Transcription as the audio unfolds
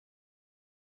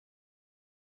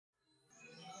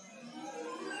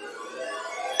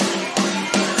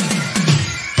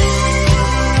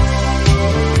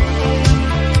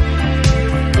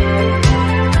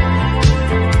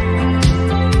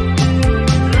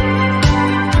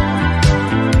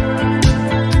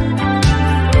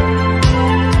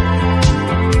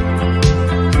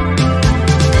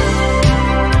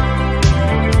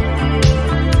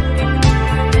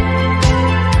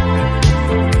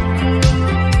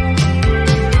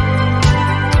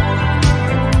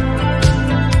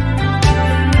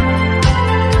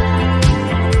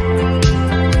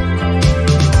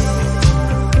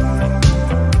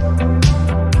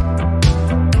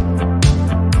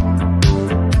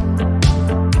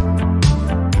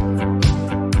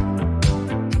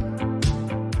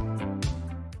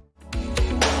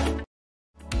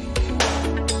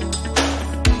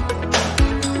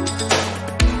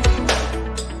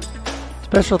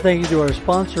Special thank you to our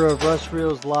sponsor of Russ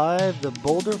Reels Live, the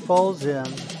Boulder Falls Inn.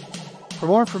 For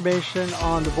more information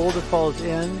on the Boulder Falls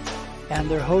Inn and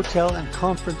their hotel and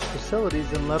conference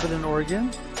facilities in Lebanon, Oregon,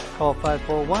 call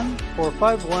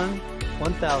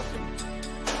 541-451-1000.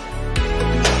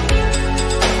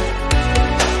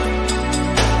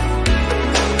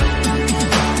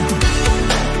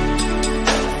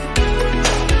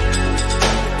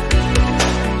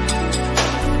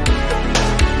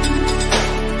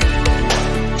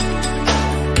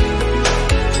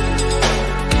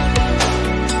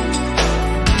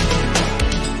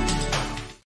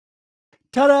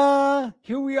 Ta-da!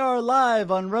 Here we are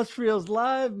live on Russ Reels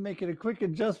Live, making a quick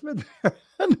adjustment.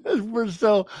 I'm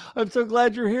so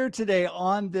glad you're here today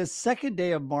on this second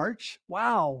day of March.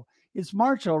 Wow, it's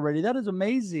March already. That is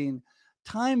amazing.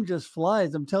 Time just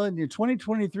flies. I'm telling you,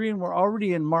 2023, and we're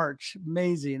already in March.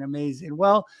 Amazing, amazing.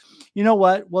 Well, you know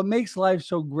what? What makes life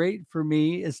so great for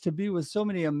me is to be with so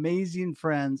many amazing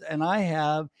friends, and I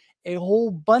have a whole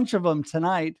bunch of them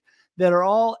tonight that are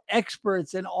all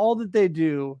experts in all that they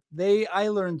do. I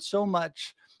learned so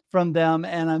much from them,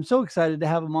 and I'm so excited to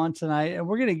have them on tonight. And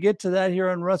we're going to get to that here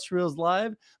on Russ Reels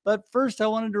Live. But first, I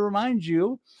wanted to remind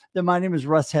you that my name is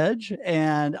Russ Hedge,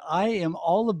 and I am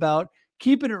all about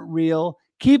keeping it real,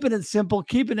 keeping it simple,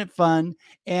 keeping it fun.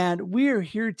 And we are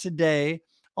here today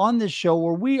on this show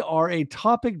where we are a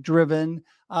topic-driven,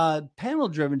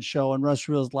 panel-driven show on Russ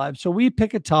Reels Live. So we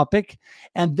pick a topic,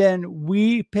 and then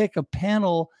we pick a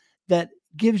panel that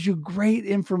gives you great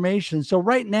information. So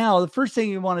right now, the first thing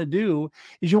you want to do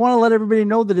is you want to let everybody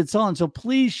know that it's on. So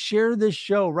please share this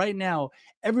show right now.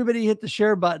 Everybody hit the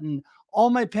share button. All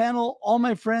my panel, all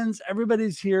my friends,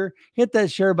 everybody's here. Hit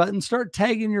that share button. Start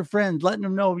tagging your friends, letting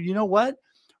them know, you know what?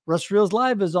 Russ Reels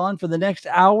Live is on for the next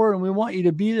hour, and we want you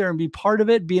to be there and be part of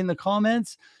it, be in the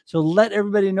comments. So let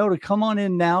everybody know to come on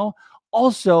in now.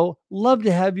 Also, love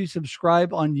to have you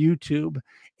subscribe on YouTube.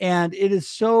 And it is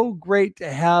so great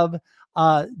to have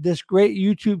this great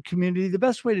YouTube community. The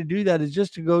best way to do that is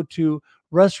just to go to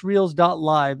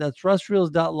russreels.live. That's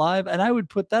russreels.live. And I would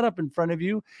put that up in front of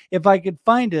you if I could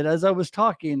find it as I was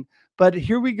talking. But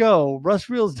here we go,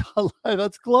 russreels.live.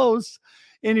 That's close.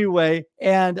 Anyway,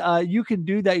 and you can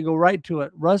do that. You go right to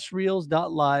it,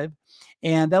 russreels.live.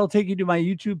 And that'll take you to my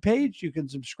YouTube page. You can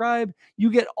subscribe.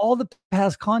 You get all the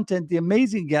past content, the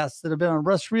amazing guests that have been on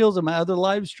Russ Reels and my other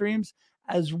live streams,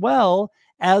 as well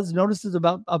as notices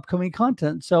about upcoming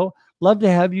content. So love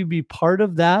to have you be part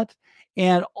of that.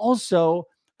 And also,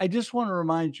 I just want to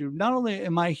remind you, not only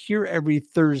am I here every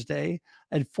Thursday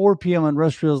at 4 p.m. on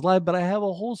Russ Reels Live, but I have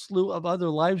a whole slew of other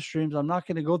live streams I'm not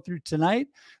going to go through tonight,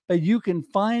 but you can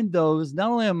find those not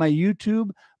only on my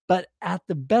YouTube, but at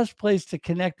the best place to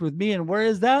connect with me. And where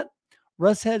is that?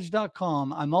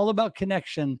 RussHedge.com. I'm all about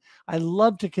connection. I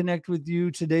love to connect with you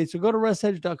today. So go to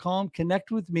RussHedge.com, connect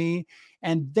with me,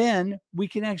 and then we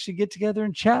can actually get together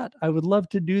and chat. I would love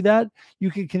to do that.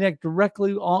 You can connect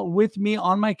directly with me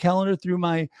on my calendar through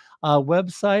my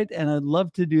website, and I'd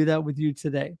love to do that with you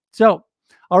today. So,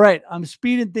 all right, I'm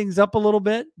speeding things up a little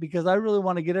bit because I really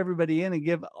want to get everybody in and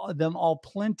give them all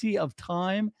plenty of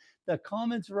time. The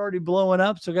comments are already blowing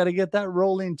up, so got to get that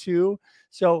rolling too.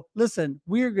 So listen,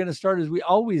 we are going to start as we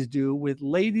always do with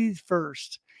ladies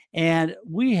first. And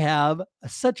we have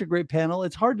such a great panel.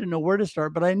 It's hard to know where to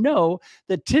start, but I know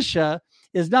that Tisha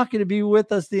is not going to be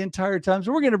with us the entire time.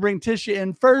 So we're going to bring Tisha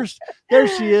in first. There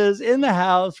she is in the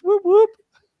house. Whoop, whoop.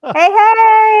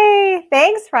 Hey,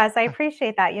 thanks, Russ. I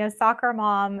appreciate that. You know, soccer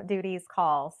mom duties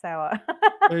call. So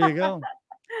there you go.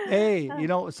 Hey, you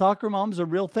know, soccer mom's a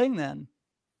real thing then.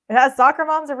 Yeah, soccer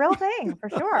mom's a real thing, for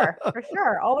sure. For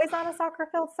sure. Always on a soccer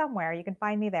field somewhere. You can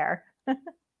find me there.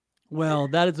 Well,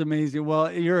 that is amazing.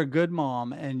 Well, you're a good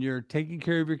mom and you're taking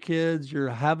care of your kids. You're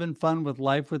having fun with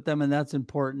life with them, and that's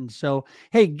important. So,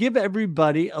 hey, give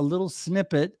everybody a little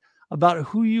snippet about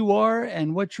who you are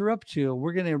and what you're up to.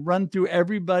 We're going to run through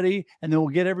everybody, and then we'll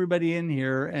get everybody in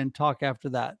here and talk after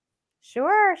that.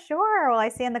 Sure, sure. Well, I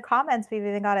see in the comments, we've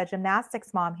even got a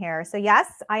gymnastics mom here. So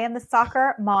yes, I am the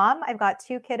soccer mom. I've got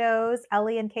two kiddos,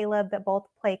 Ellie and Caleb, that both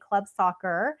play club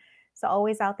soccer. So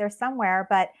always out there somewhere.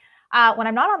 But when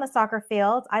I'm not on the soccer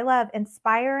field, I love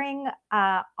inspiring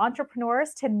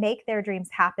entrepreneurs to make their dreams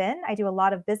happen. I do a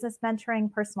lot of business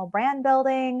mentoring, personal brand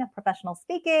building, professional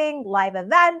speaking, live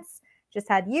events. Just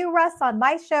had you, Russ, on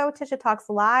my show, Tisha Talks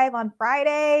Live on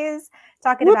Fridays,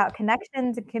 talking about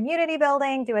connections and community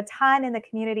building. Do a ton in the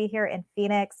community here in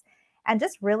Phoenix. and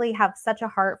just really have such a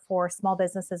heart for small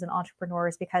businesses and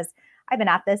entrepreneurs, because I've been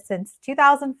at this since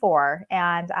 2004,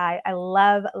 and I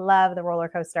love the roller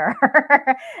coaster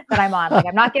that I'm on. Like,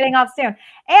 I'm not getting off soon.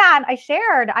 And I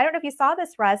shared, I don't know if you saw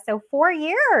this, Russ. So 4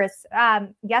 years.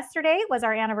 Yesterday was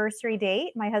our anniversary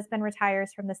date. My husband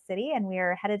retires from the city, and we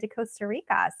are headed to Costa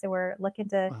Rica. So we're looking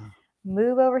to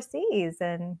move overseas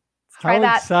and try How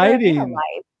that exciting.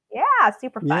 life. Yeah,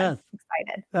 super fun. Yes.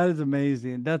 Excited. That is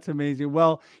amazing. That's amazing.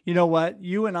 Well, you know what?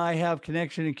 You and I have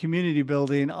connection and community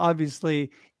building,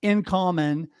 obviously in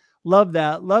common. Love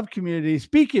that. Love community.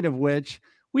 Speaking of which,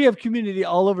 we have community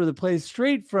all over the place,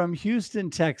 straight from Houston,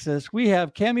 Texas. We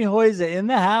have Cami Hoyza in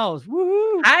the house.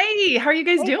 Woohoo! Hi, how are you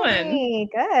guys doing? Hey,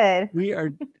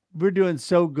 good. We're doing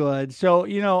so good. So,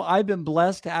 I've been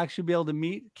blessed to actually be able to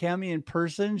meet Cami in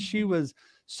person. She was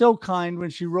so kind when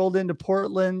she rolled into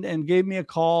Portland and gave me a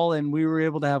call, and we were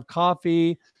able to have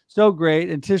coffee. So great.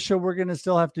 And Tisha, we're going to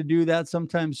still have to do that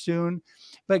sometime soon.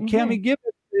 But Cami, give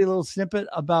us a little snippet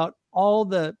about all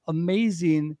the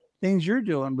amazing things you're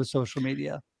doing with social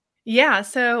media. Yeah,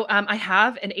 so I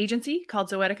have an agency called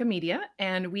Zoetica Media,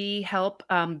 and we help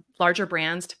larger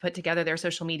brands to put together their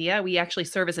social media. We actually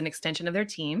serve as an extension of their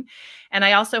team. And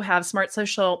I also have Smart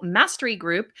Social Mastery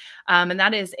Group, and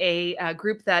that is a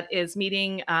group that is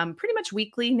meeting pretty much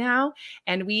weekly now.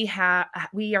 And we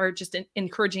are just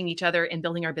encouraging each other in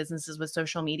building our businesses with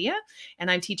social media.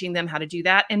 And I'm teaching them how to do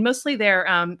that. And mostly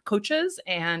they're coaches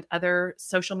and other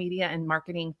social media and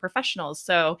marketing professionals.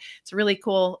 So it's a really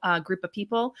cool group of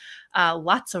people.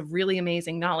 Lots of really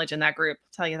amazing knowledge in that group,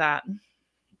 I'll tell you that.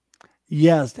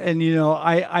 Yes. And,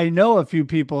 I know a few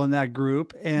people in that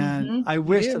group, and I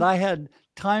wish that I had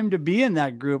time to be in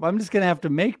that group. I'm just going to have to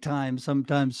make time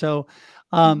sometimes. So,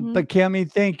 but Cami,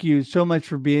 thank you so much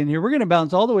for being here. We're going to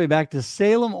bounce all the way back to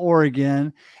Salem,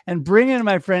 Oregon, and bring in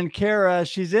my friend Kara.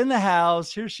 She's in the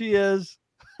house. Here she is.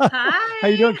 Hi. How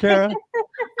you doing, Kara?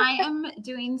 I am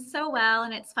doing so well,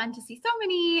 and it's fun to see so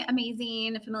many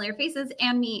amazing familiar faces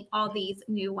and meet all these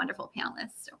new wonderful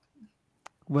panelists.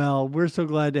 Well, we're so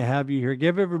glad to have you here.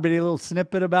 Give everybody a little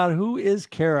snippet about who is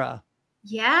Kara.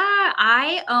 Yeah,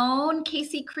 I own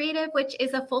KC Creative, which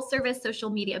is a full service social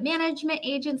media management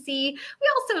agency.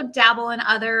 We also dabble in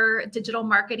other digital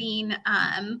marketing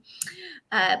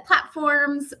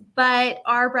platforms, but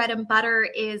our bread and butter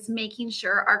is making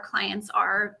sure our clients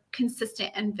are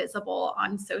consistent and visible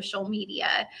on social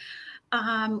media.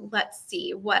 Let's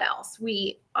see what else.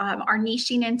 We are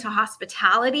niching into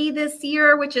hospitality this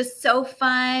year, which is so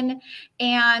fun.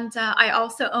 And I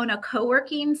also own a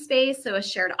co-working space, so a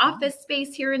shared office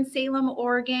space here in Salem,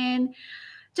 Oregon.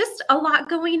 Just a lot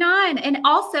going on. And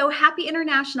also, happy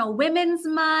International Women's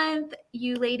Month.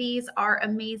 You ladies are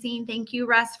amazing. Thank you,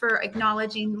 Russ, for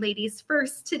acknowledging Ladies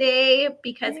First today,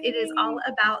 because it is all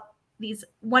about these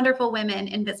wonderful women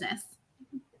in business.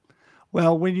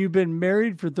 Well, when you've been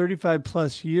married for 35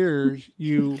 plus years,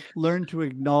 you learn to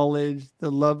acknowledge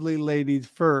the lovely ladies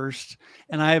first.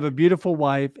 And I have a beautiful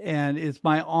wife, and it's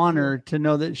my honor to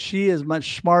know that she is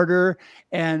much smarter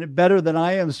and better than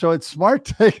I am. So it's smart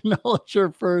to acknowledge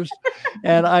her first.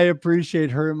 And I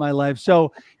appreciate her in my life.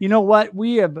 So you know what?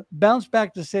 We have bounced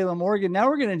back to Salem, Oregon. Now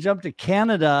we're going to jump to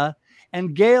Canada,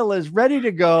 and Gail is ready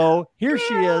to go. Here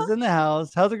she is in the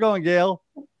house. How's it going, Gail?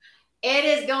 It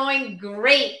is going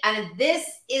great. And this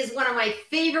is one of my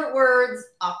favorite words,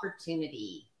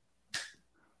 opportunity.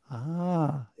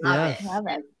 Ah, yes. Love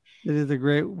it. It is a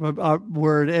great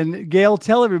word. And Gail,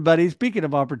 tell everybody, speaking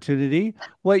of opportunity,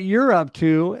 what you're up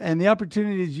to and the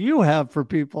opportunities you have for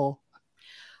people.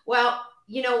 Well,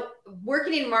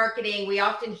 working in marketing, we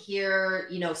often hear,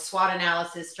 SWOT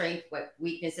analysis, strength,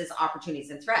 weaknesses,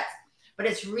 opportunities, and threats. But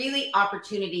it's really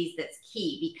opportunities that's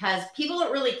key, because people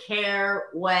don't really care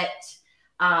what,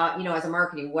 as a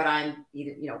marketing, what I'm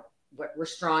either, what we're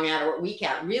strong at or what we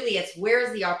can. Really, it's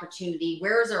where's the opportunity,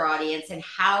 where's our audience, and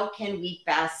how can we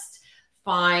best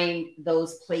find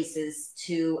those places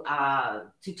to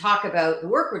talk about the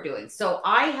work we're doing. So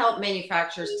I help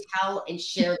manufacturers tell and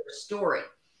share their story.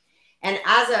 And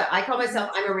I call myself,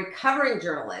 I'm a recovering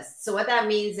journalist. So what that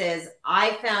means is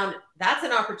I found that's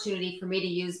an opportunity for me to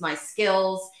use my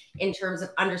skills in terms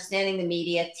of understanding the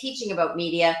media, teaching about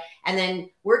media, and then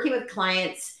working with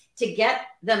clients to get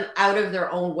them out of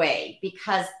their own way,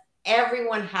 because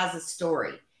everyone has a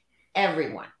story,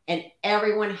 everyone. And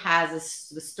everyone has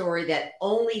a story that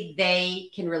only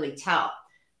they can really tell.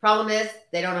 Problem is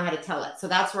they don't know how to tell it. So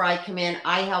that's where I come in.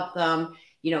 I help them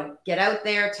get out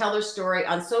there, tell their story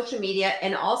on social media.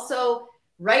 And also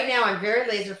right now, I'm very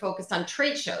laser focused on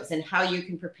trade shows and how you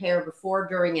can prepare before,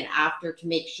 during, and after to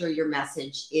make sure your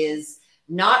message is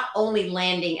not only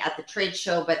landing at the trade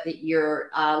show, but that you're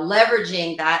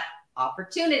leveraging that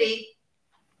opportunity.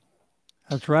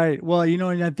 That's right. Well, you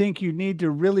know, and I think you need to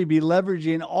really be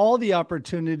leveraging all the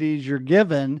opportunities you're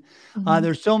given.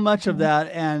 There's so much of that.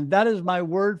 And that is my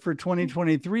word for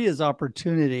 2023 is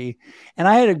opportunity. And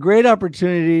I had a great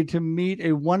opportunity to meet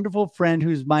a wonderful friend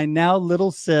who's my now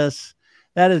little sis.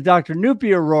 That is Dr.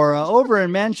 Nupi Aurora over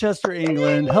in Manchester,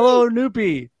 England. Hello,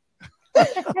 Nupi.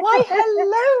 Why,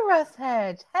 hello, Russ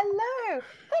Hedge. Hello.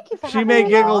 Thank you for having me. She may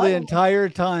giggle the entire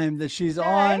time that she's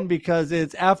on because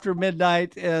it's after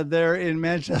midnight there in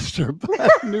Manchester. But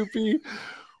Nupi,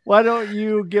 why don't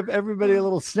you give everybody a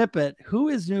little snippet? Who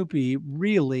is Nupi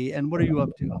really, and what are you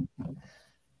up to?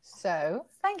 So,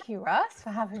 thank you, Russ, for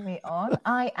having me on.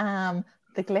 I am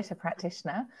the glitter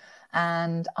practitioner,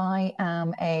 and I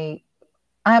am a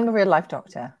real life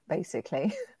doctor,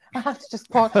 basically. I have to just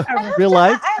pause. Real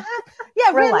life?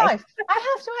 Real life.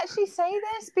 I have to actually say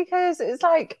this because it's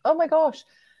like, oh my gosh,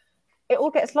 it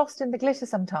all gets lost in the glitter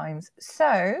sometimes.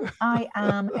 So I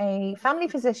am a family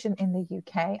physician in the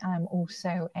UK. I'm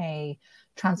also a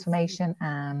transformation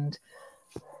and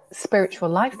spiritual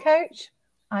life coach.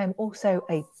 I'm also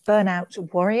a burnout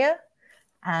warrior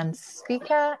and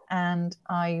speaker. And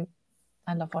I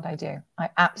love what I do. I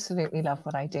absolutely love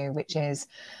what I do, which is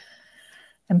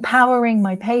empowering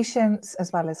my patients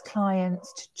as well as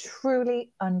clients to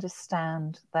truly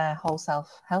understand their whole self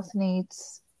health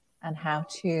needs and how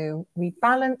to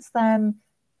rebalance them,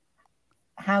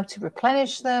 how to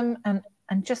replenish them, and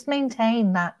just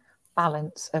maintain that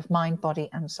balance of mind, body,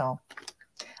 and soul.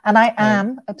 And I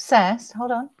am obsessed.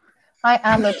 Hold on. I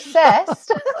am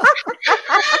obsessed.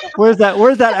 Where's that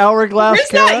hourglass? Where's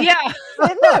that? Yeah.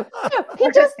 No, he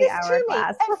does this to me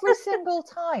every single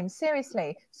time.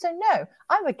 Seriously. So no,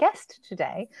 I'm a guest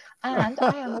today, and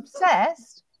I am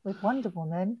obsessed with Wonder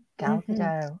Woman Gal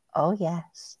Gadot. Oh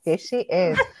yes, here she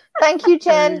is. Thank you,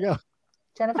 Jen. You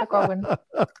Jennifer Godwin.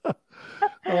 Oh,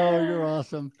 you're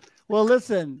awesome. Well,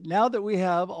 listen, now that we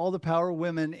have all the power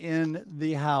women in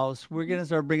the house, we're going to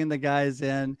start bringing the guys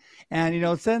in. And, you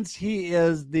know, since he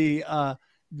is the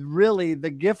really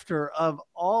the gifter of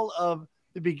all of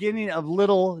the beginning of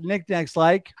little knickknacks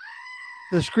like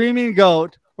the Screaming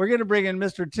Goat, we're going to bring in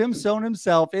Mr. Tim Sohn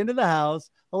himself into the house.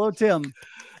 Hello, Tim.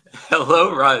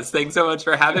 Hello, Russ. Thanks so much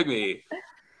for having me.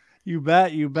 You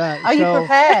bet. You bet. Are you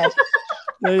prepared?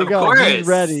 There you Of go. course. He's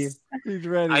ready. He's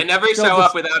ready. I never show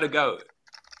up without a goat.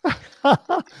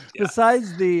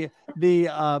 Besides the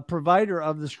provider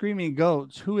of the Screaming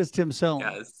Goats, who is Tim Sohn?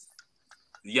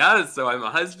 Yes. So I'm a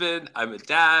husband, I'm a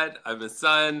dad, I'm a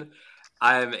son,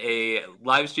 I'm a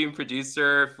live stream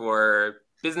producer for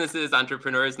businesses,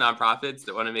 entrepreneurs, nonprofits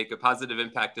that want to make a positive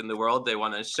impact in the world. They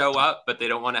want to show up, but they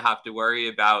don't want to have to worry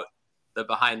about the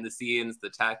behind the scenes, the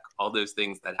tech, all those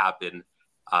things that happen.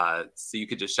 So you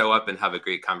could just show up and have a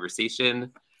great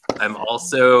conversation. I'm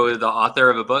also the author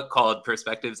of a book called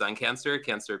Perspectives on Cancer.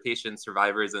 Cancer patients,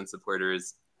 survivors, and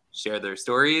supporters share their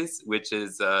stories, which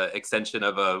is an extension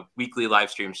of a weekly live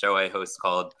stream show I host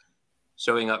called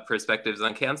Showing Up Perspectives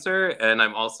on Cancer. And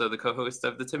I'm also the co-host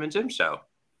of the Tim and Jim Show.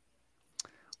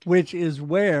 Which is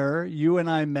where you and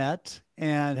I met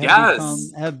and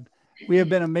we have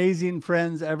been amazing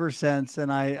friends ever since.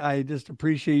 And I just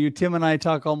appreciate you. Tim and I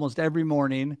talk almost every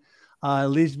morning.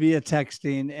 At least via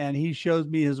texting, and he shows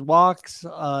me his walks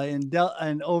and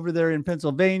over there in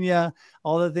Pennsylvania,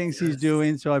 all the things he's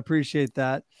doing. So I appreciate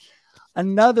that.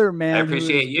 Another man. I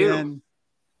appreciate you.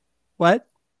 What?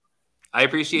 I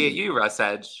appreciate you, Russ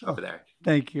Hedge, over there.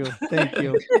 Thank you. Thank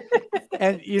you.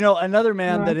 And, you know, another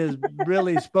man that has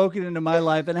really spoken into my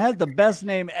life and has the best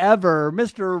name ever,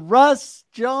 Mr. Russ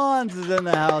Johns is in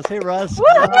the house. Hey, Russ.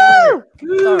 Woo-hoo!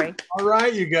 Sorry. All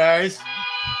right, you guys.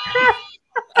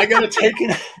 I got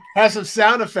to have some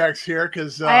sound effects here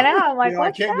because I know. I'm like,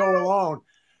 I can't go alone.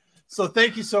 So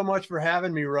thank you so much for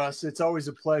having me, Russ. It's always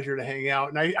a pleasure to hang out,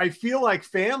 and I feel like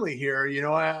family here. You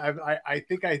know, I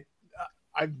think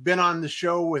I've been on the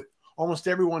show with almost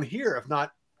everyone here, if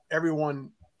not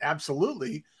everyone,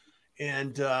 absolutely.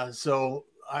 And so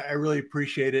I really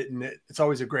appreciate it, and it's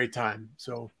always a great time.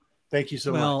 So thank you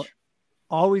so much.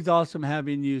 Always awesome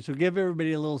having you. So give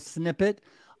everybody a little snippet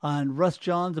on Russ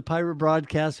Johns, the Pirate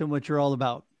Broadcast, and what you're all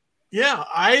about. Yeah,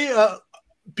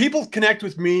 people connect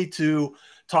with me to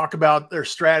talk about their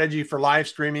strategy for live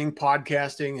streaming,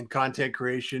 podcasting, and content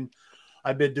creation.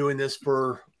 I've been doing this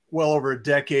for well over a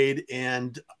decade,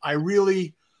 and I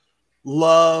really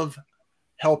love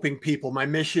helping people. My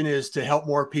mission is to help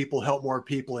more people.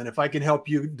 And if I can help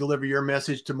you deliver your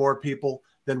message to more people,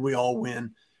 then we all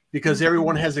win, because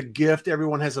everyone has a gift.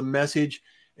 Everyone has a message.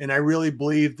 And I really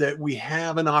believe that we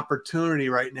have an opportunity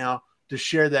right now to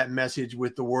share that message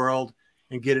with the world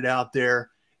and get it out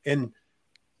there and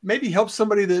maybe help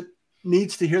somebody that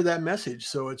needs to hear that message.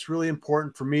 So it's really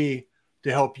important for me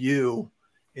to help you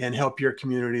and help your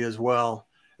community as well.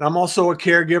 And I'm also a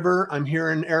caregiver. I'm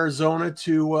here in Arizona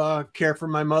to care for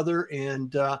my mother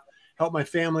and help my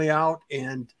family out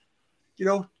and, you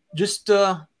know, just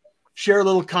share a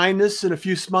little kindness and a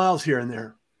few smiles here and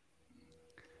there.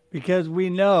 Because we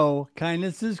know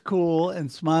kindness is cool and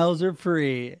smiles are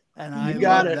free. And I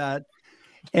love that.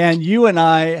 And you and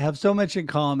I have so much in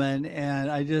common.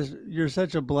 And you're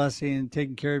such a blessing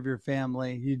taking care of your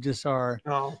family. You just are.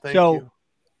 Oh, thank you.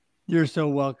 You're so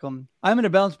welcome. I'm going to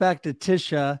bounce back to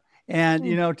Tisha. And,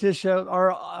 you know, Tisha,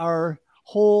 our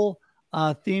whole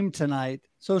theme tonight,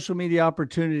 social media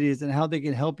opportunities and how they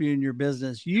can help you in your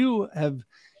business. You have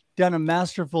done a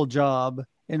masterful job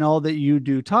in all that you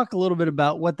do. Talk a little bit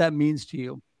about what that means to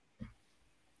you.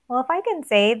 Well, if I can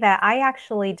say that I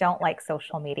actually don't like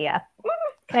social media.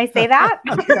 Can I say that?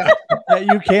 Yeah,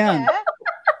 you can.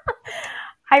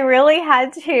 I really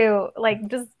had to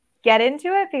just get into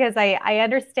it because I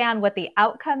understand what the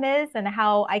outcome is and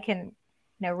how I can,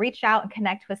 reach out and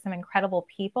connect with some incredible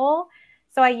people.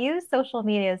 So I use social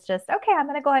media as just, okay, I'm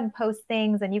going to go ahead and post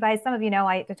things. And you guys, some of you know,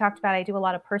 I talked about, I do a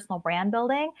lot of personal brand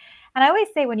building. And I always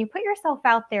say, when you put yourself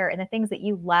out there in the things that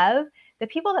you love, the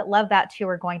people that love that too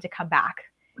are going to come back.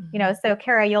 Mm-hmm. So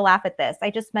Kara, you'll laugh at this. I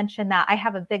just mentioned that I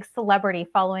have a big celebrity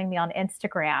following me on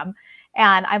Instagram.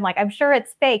 And I'm like, I'm sure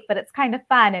it's fake, but it's kind of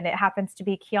fun. And it happens to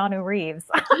be Keanu Reeves.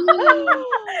 And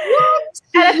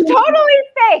it's totally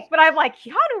fake. But I'm like,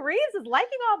 Keanu Reeves is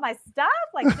liking all my stuff.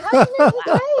 Like,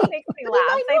 it makes me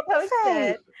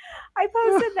laugh. I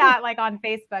posted that on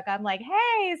Facebook. I'm like,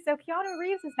 hey, so Keanu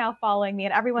Reeves is now following me.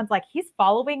 And everyone's like, he's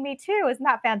following me too. Isn't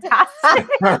that fantastic?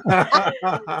 So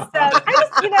I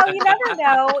just,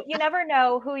 you never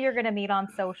know who you're going to meet on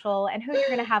social and who you're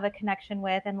going to have a connection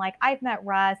with. And I've met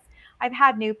Russ. I've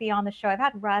had Noopy on the show. I've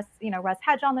had Russ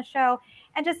Hedge on the show.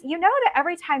 And just, that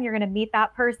every time you're going to meet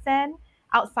that person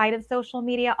outside of social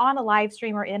media on a live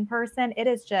stream or in person, it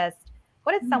is just,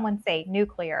 what did someone say?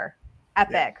 Nuclear,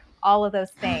 epic, all of those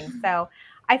things. So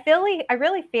I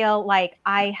really feel like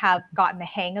I have gotten the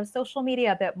hang of social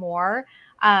media a bit more.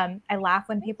 I laugh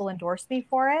when people endorse me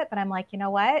for it, but I'm like, you know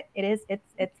what?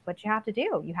 It's what you have to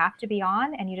do. You have to be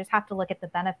on, and you just have to look at the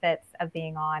benefits of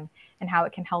being on and how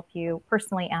it can help you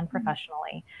personally and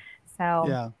professionally.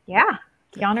 So yeah.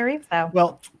 Keanu Reeves though.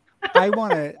 Well, I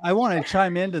want to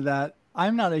chime into that.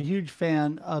 I'm not a huge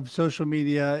fan of social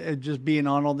media just being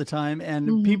on all the time.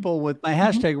 And people with my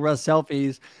hashtag Russ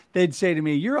selfies, they'd say to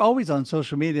me, you're always on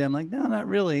social media. I'm like, no, not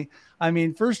really. I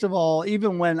mean, first of all,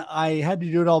 even when I had to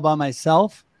do it all by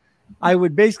myself, I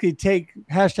would basically take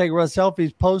hashtag Russ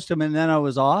selfies, post them, and then I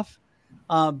was off.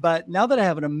 But now that I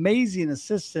have an amazing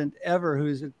assistant, Ever,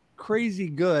 who's crazy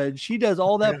good, she does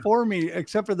all that for me,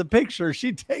 except for the picture.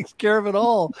 She takes care of it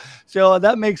all. So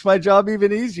that makes my job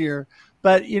even easier.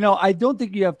 But, I don't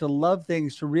think you have to love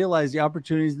things to realize the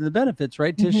opportunities and the benefits,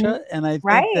 right, Tisha? And I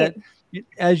think that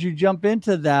as you jump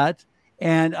into that,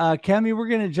 and Cami, we're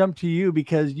going to jump to you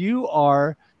because you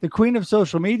are the queen of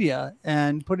social media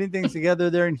and putting things together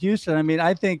there in Houston. I mean,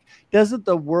 I think, doesn't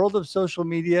the world of social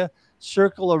media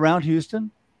circle around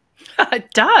Houston? It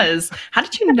does. How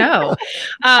did you know?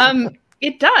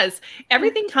 It does.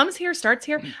 Everything comes here, starts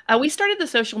here. We started the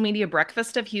Social Media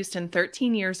Breakfast of Houston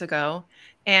 13 years ago.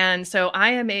 And so I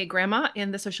am a grandma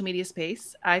in the social media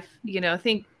space. I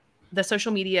think the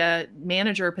social media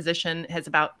manager position is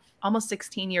about almost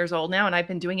 16 years old now. And I've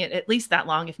been doing it at least that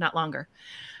long, if not longer.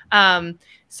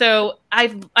 So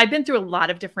I've been through a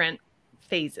lot of different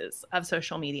phases of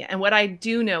social media. And what I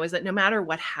do know is that no matter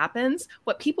what happens,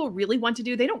 what people really want to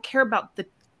do, they don't care about the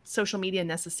social media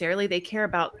necessarily. They care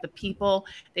about the people.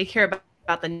 They care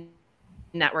about the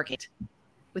networking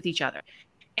with each other.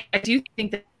 And I do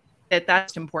think that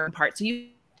that's an important part. So you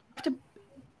have to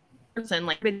person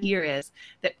like here is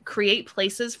that create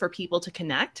places for people to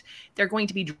connect. They're going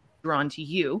to be drawn to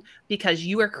you because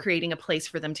you are creating a place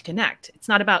for them to connect. It's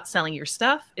not about selling your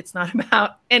stuff. It's not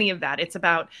about any of that. It's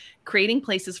about creating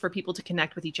places for people to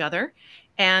connect with each other.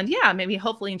 And maybe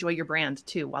hopefully enjoy your brand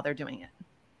too while they're doing it.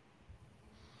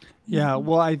 Yeah,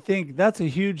 well, I think that's a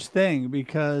huge thing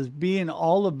because being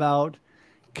all about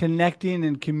connecting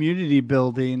and community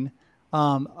building,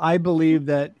 I believe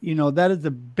that, that is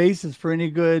the basis for any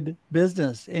good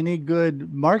business, any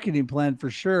good marketing plan for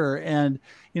sure. And,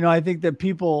 I think that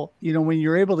people, when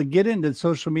you're able to get into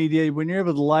social media, when you're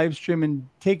able to live stream and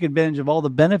take advantage of all the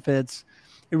benefits,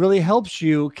 it really helps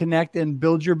you connect and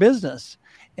build your business.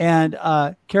 And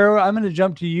Kara, I'm going to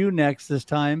jump to you next this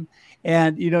time.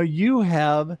 And, you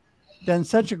have done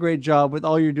such a great job with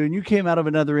all you're doing. You came out of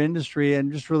another industry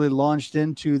and just really launched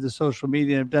into the social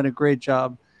media and have done a great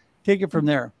job. Take it from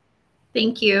there.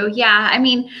 Thank you. Yeah, I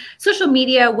mean, social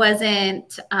media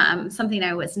wasn't something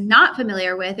I was not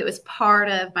familiar with. It was part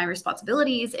of my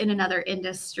responsibilities in another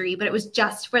industry, but it was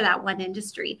just for that one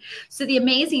industry. So the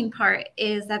amazing part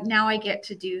is that now I get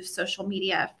to do social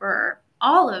media for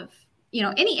all of,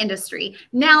 any industry.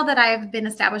 Now that I've been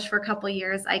established for a couple of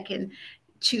years, I can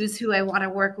choose who I want to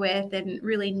work with and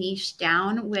really niche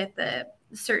down with the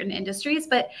certain industries.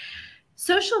 But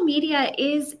social media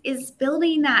is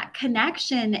building that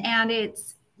connection, and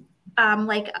it's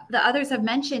like the others have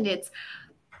mentioned, it's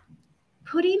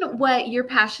putting what you're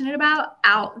passionate about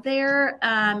out there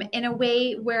in a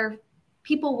way where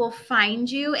people will find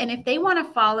you, and if they want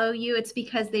to follow you, it's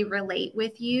because they relate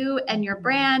with you and your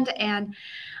brand, and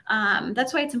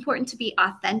that's why it's important to be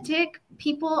authentic.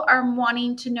 People are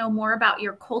wanting to know more about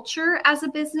your culture as a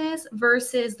business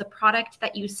versus the product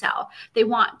that you sell. They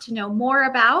want to know more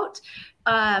about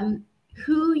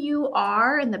who you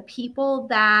are and the people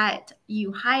that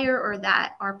you hire or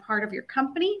that are part of your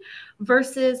company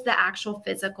versus the actual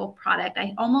physical product.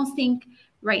 I almost think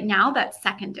right now that's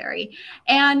secondary.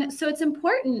 And so it's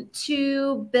important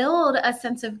to build a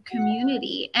sense of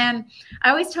community. And I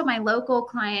always tell my local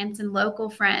clients and local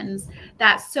friends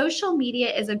that social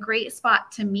media is a great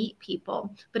spot to meet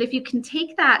people. But if you can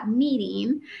take that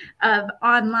meeting of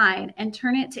online and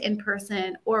turn it to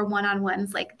in-person or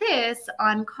one-on-ones like this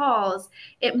on calls,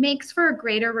 it makes for a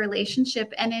greater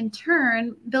relationship. And in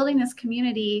turn, building this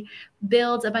community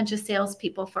builds a bunch of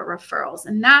salespeople for referrals.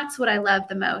 And that's what I love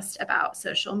the most about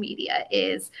social media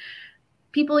is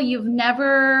people you've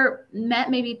never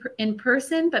met maybe in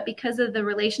person, but because of the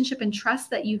relationship and trust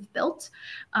that you've built,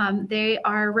 they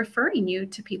are referring you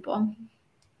to people.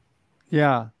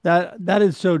 Yeah, that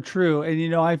is so true.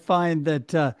 And, I find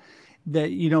that,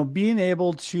 being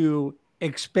able to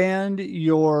expand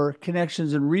your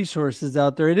connections and resources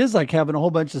out there, it is like having a whole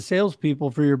bunch of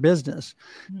salespeople for your business.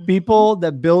 Mm-hmm. People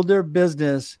that build their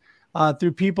business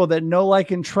through people that know, like,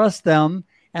 and trust them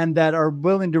and that are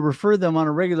willing to refer them on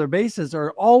a regular basis are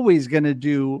always going to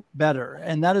do better.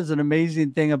 And that is an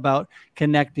amazing thing about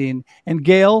connecting. And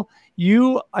Gail,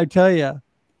 I tell you,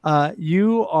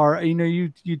 you are,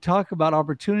 you talk about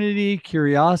opportunity,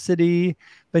 curiosity,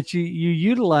 but you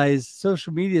utilize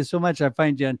social media so much. I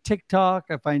find you on TikTok.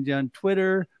 I find you on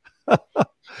Twitter.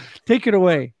 Take it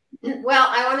away. Well,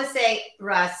 I want to say,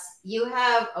 Russ, you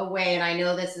have a way, and I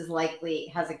know this is likely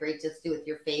has a great deal to do with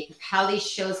your faith, how these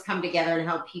shows come together and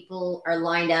how people are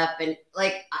lined up. And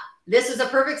like, this is a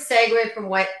perfect segue from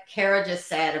what Kara just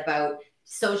said about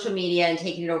social media and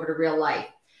taking it over to real life.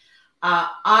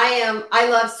 I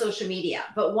love social media,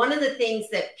 but one of the things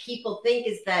that people think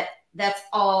is that that's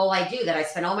all I do, that I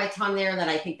spend all my time there, and that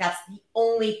I think that's the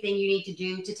only thing you need to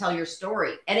do to tell your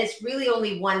story. And it's really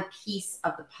only one piece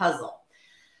of the puzzle.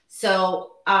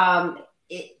 So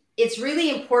it's really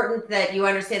important that you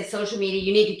understand social media.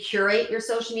 You need to curate your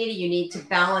social media. You need to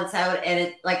balance out.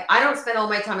 And I don't spend all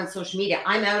my time on social media.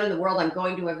 I'm out in the world. I'm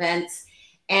going to events.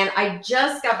 And I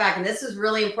just got back, and this is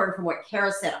really important from what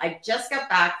Kara said. I just got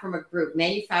back from a group,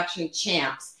 Manufacturing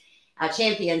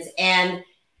Champions. And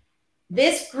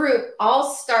this group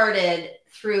all started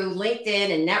through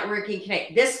LinkedIn and Networking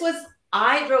Connect.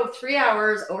 I drove 3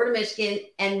 hours over to Michigan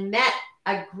and met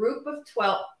a group of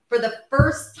 12. For the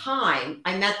first time,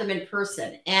 I met them in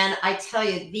person. And I tell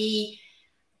you,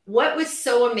 what was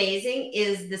so amazing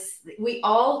is this, we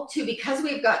all too, because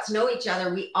we've got to know each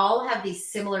other, we all have these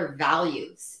similar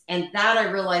values. And that I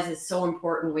realize is so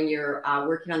important when you're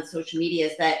working on social media,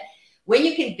 is that when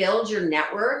you can build your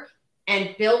network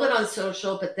and build it on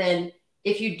social, but then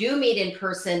if you do meet in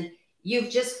person, you've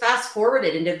just fast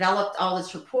forwarded and developed all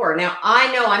this rapport. Now,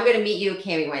 I know I'm going to meet you,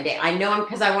 Cami, one day. I know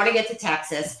because I want to get to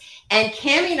Texas. And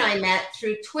Cami and I met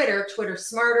through Twitter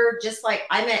Smarter, just like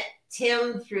I met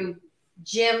Tim through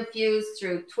Jim Fuse,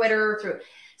 through Twitter.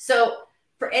 So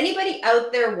for anybody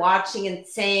out there watching and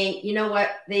saying, you know what,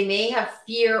 they may have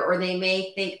fear or they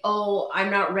may think, oh,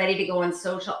 I'm not ready to go on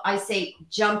social. I say,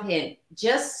 jump in,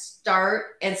 just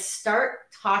start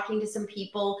talking to some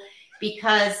people,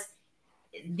 because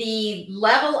the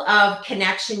level of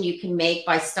connection you can make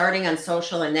by starting on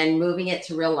social and then moving it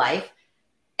to real life,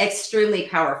 extremely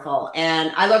powerful.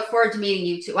 And I look forward to meeting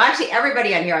you too. Well, actually,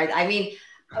 everybody on here. I mean,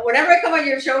 whenever I come on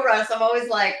your show, Russ, I'm always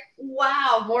like,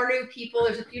 wow, more new people.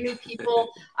 There's a few new people.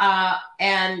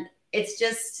 And it's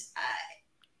just,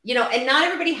 and not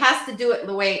everybody has to do it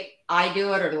the way I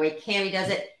do it or the way Cami does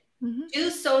it. Mm-hmm. Do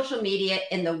social media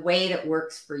in the way that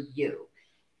works for you.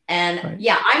 And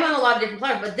yeah, I'm on a lot of different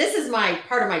platforms, but this is my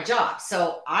part of my job.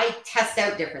 So I test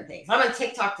out different things. I'm on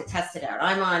TikTok to test it out.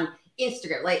 I'm on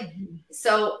Instagram. Like,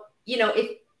 so, you know,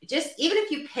 even if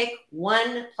you pick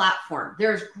one platform,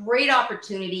 there's great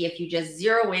opportunity if you just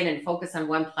zero in and focus on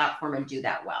one platform and do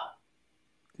that well.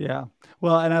 Yeah.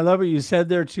 Well, and I love what you said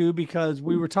there too, because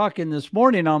we were talking this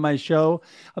morning on my show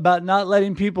about not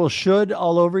letting people should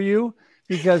all over you,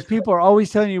 because people are always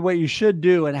telling you what you should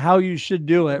do and how you should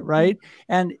do it. Right.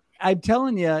 And I'm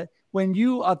telling you, when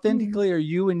you authentically are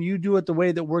you and you do it the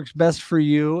way that works best for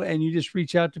you and you just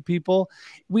reach out to people,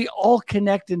 we all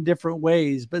connect in different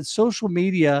ways. But social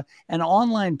media and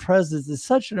online presence is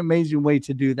such an amazing way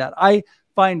to do that. I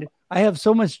find I have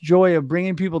so much joy of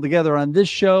bringing people together on this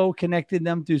show, connecting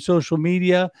them through social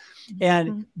media.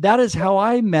 And that is how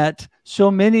I met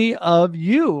so many of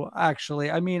you,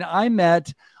 actually. I mean, I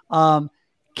met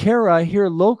Kara here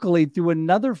locally through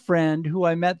another friend who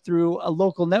I met through a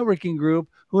local networking group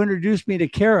who introduced me to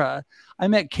Kara. I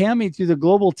met Cami through the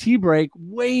Global Tea Break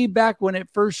way back when it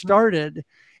first started.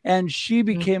 And she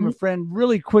became a friend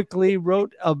really quickly,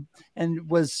 and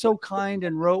was so kind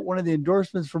and wrote one of the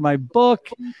endorsements for my book.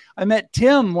 I met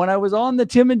Tim when I was on the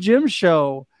Tim and Jim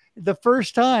show. The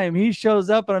first time he shows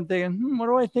up and I'm thinking, what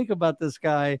do I think about this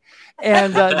guy?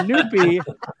 And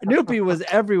Noopy was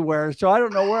everywhere. So I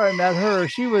don't know where I met her.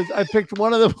 I picked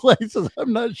one of the places.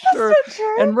 I'm not sure.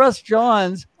 So and Russ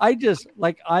Johns, I just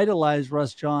idolized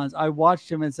Russ Johns. I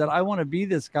watched him and said, I want to be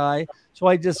this guy. So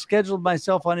I just scheduled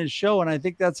myself on his show. And I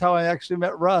think that's how I actually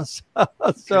met Russ.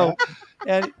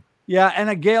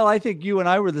 And Gail, I think you and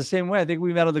I were the same way. I think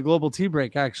we met on the Global Tea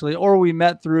Break, actually, or we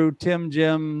met through Tim,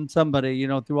 Jim, somebody,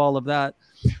 through all of that.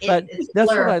 But that's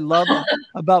what I love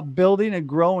about building and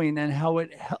growing, and how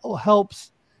it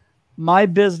helps my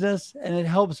business and it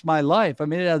helps my life. I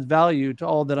mean, it has value to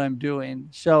all that I'm doing.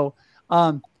 So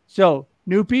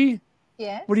Noopy,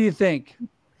 yes. What do you think?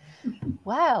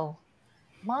 Well,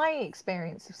 my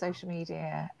experience of social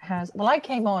media I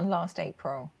came on last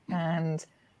April and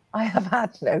I have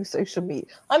had no social media.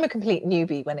 I'm a complete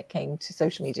newbie when it came to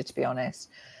social media, to be honest.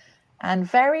 And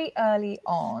very early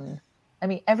on, I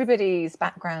mean, everybody's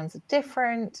backgrounds are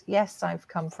different. Yes, I've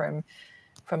come from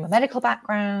a medical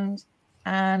background.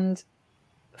 And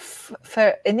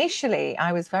for initially,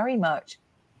 I was very much,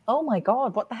 oh my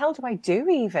God, what the hell do I do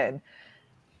even?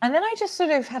 And then I just sort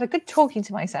of had a good talking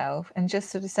to myself and just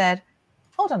sort of said,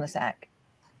 hold on a sec.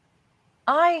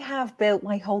 I have built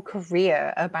my whole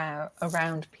career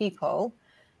around people.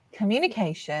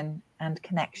 Communication and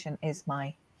connection is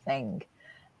my thing.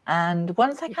 And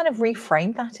once I kind of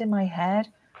reframed that in my head,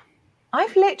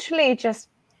 I've literally just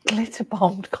glitter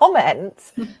bombed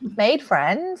comments, made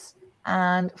friends,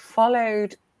 and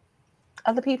followed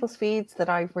other people's feeds that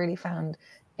I've really found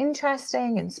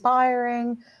interesting,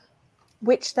 inspiring,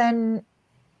 which then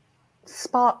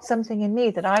sparked something in me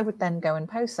that I would then go and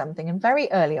post something. And very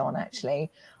early on,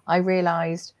 actually, I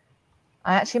realized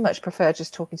I actually much prefer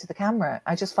just talking to the camera.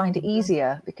 I just find it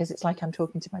easier because it's like I'm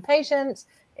talking to my patients.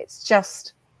 It's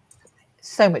just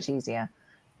so much easier.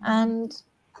 And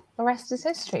the rest is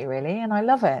history, really. And I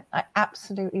love it. I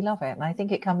absolutely love it. And I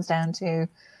think it comes down to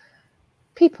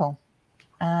people.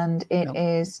 And it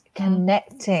is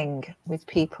connecting with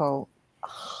people,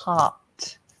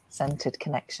 heart-centered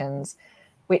connections,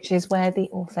 which is where the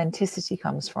authenticity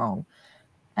comes from.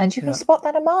 And you can spot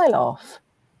that a mile off.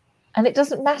 And it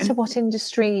doesn't matter what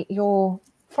industry you're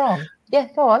from. Yeah,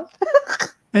 go on.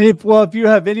 And if you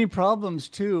have any problems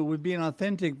too with being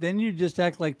authentic, then you just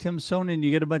act like Tim Sonnen.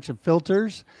 You get a bunch of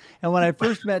filters. And when I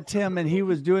first met Tim and he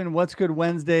was doing What's Good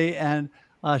Wednesday and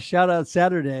Shout Out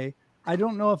Saturday, I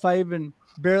don't know if I even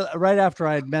right after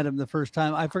I had met him the first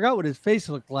time, I forgot what his face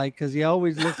looked like because he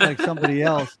always looked like somebody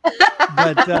else.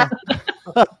 But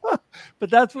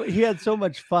that's what he had so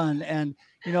much fun. And,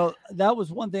 that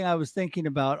was one thing I was thinking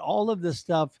about. All of this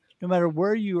stuff, no matter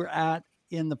where you are at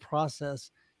in the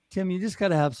process, Tim, you just got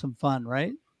to have some fun,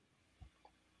 right?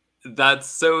 That's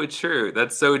so true.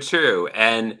 That's so true.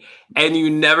 And you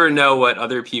never know what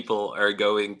other people are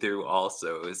going through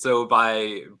also. So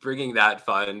by bringing that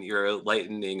fun, you're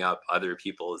lightening up other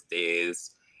people's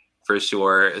days for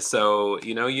sure. So,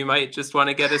 you might just want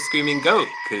to get a screaming goat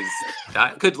because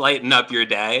that could lighten up your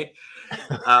day.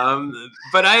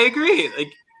 But I agree.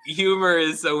 Like, humor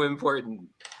is so important,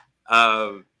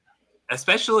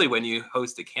 especially when you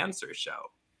host a cancer show,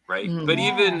 right? But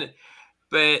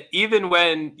even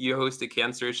when you host a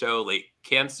cancer show, like,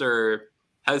 cancer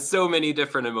has so many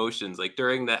different emotions. Like,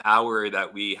 during the hour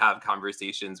that we have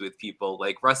conversations with people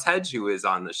like Russ Hedge, who is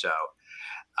on the show,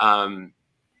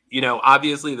 you know,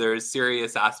 obviously there's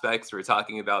serious aspects. We're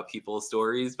talking about people's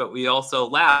stories, but we also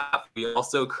laugh. We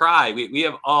also cry. We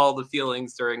have all the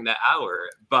feelings during the hour,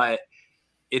 but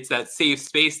it's that safe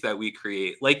space that we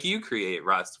create, like you create,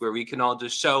 Russ, where we can all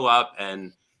just show up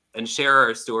and share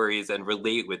our stories and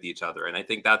relate with each other. And I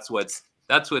think that's what's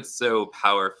so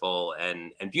powerful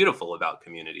and beautiful about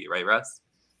community, right, Russ?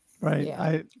 Right. Yeah.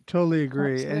 I totally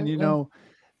agree. And, Absolutely. you know,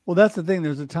 well, that's the thing.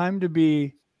 There's a time to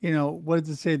be, you know, what does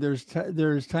it say?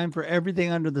 There's time for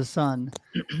everything under the sun.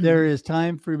 There is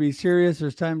time for to be serious.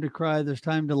 There's time to cry. There's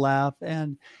time to laugh.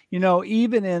 And, you know,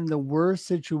 even in the worst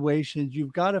situations,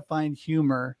 you've got to find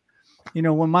humor. You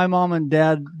know, when my mom and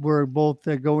dad were both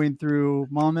going through,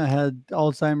 Mama had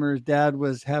Alzheimer's, dad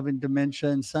was having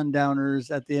dementia and sundowners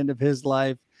at the end of his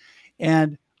life.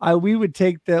 And we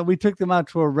took them out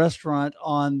to a restaurant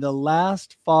on the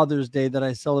last Father's Day that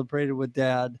I celebrated with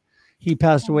Dad. He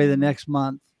passed away the next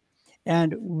month.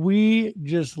 And we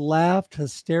just laughed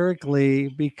hysterically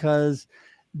because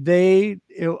I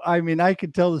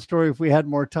could tell the story if we had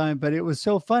more time, but it was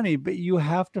so funny. But you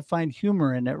have to find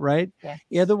humor in it, right? Yes.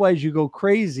 Otherwise you go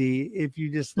crazy if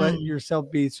you just let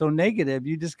yourself be so negative.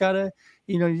 You just gotta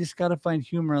find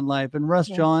humor in life. And Russ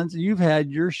Johns, you've had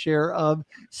your share of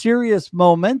serious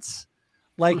moments,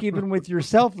 like even with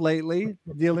yourself lately,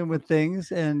 dealing with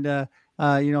things and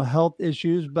health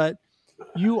issues, but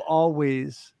you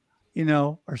always,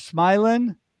 are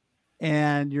smiling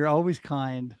and you're always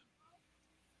kind.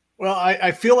 Well,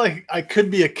 I feel like I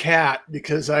could be a cat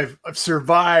because I've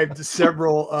survived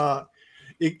several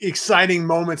exciting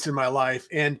moments in my life.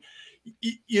 And,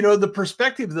 the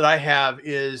perspective that I have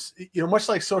is, much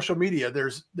like social media,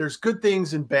 there's good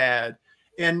things and bad.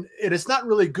 And it's not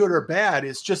really good or bad.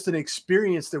 It's just an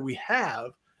experience that we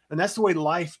have. And that's the way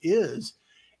life is.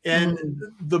 And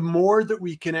the more that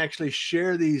we can actually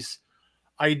share these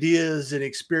ideas and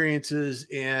experiences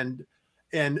and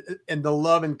the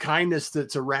love and kindness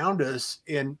that's around us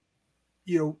and,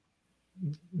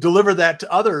 deliver that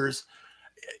to others,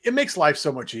 it makes life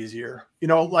so much easier.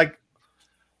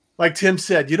 Like Tim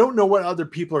said, you don't know what other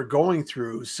people are going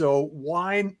through. So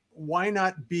why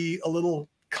not be a little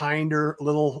kinder, a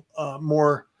little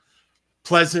more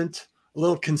pleasant, a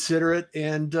little considerate,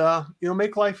 and,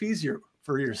 make life easier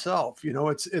for yourself.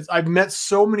 I've met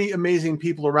so many amazing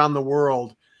people around the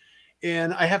world,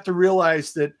 and I have to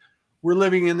realize that we're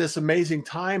living in this amazing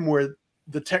time where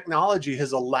the technology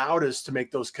has allowed us to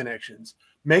make those connections,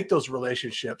 make those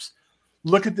relationships.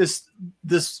 Look at this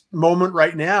moment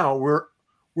right now.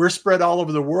 We're spread all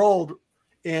over the world.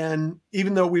 And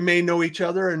even though we may know each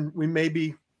other and we may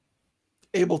be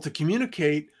able to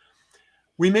communicate,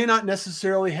 we may not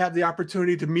necessarily have the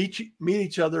opportunity to meet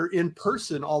each other in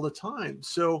person all the time.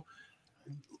 So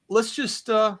let's just,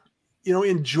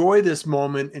 enjoy this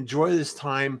moment, enjoy this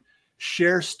time,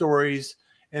 share stories,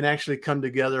 and actually come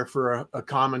together for a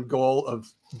common goal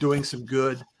of doing some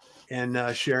good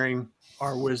and sharing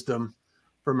our wisdom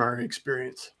from our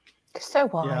experience. So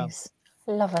wise.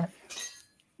 Yeah. Love it.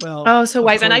 Well, so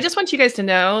wise. And I just want you guys to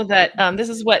know that this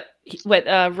is what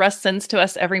Russ sends to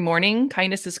us every morning.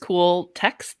 Kindness is cool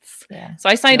texts. Yeah. So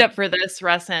I signed up for this,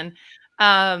 Russ, and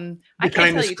I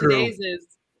can tell you crew. Today's is,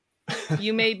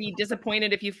 you may be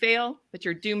disappointed if you fail, but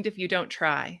you're doomed if you don't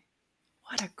try.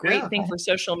 What a great thing for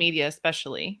social media,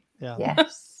 especially. Yeah.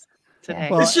 Yes. Today.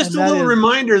 Well, it's just a little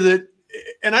reminder that,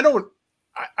 and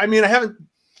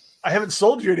I haven't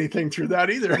sold you anything through that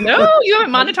either. No, you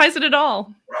haven't monetized it at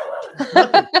all.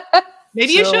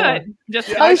 Maybe you should.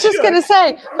 I was just going to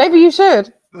say, maybe you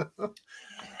should.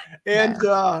 And,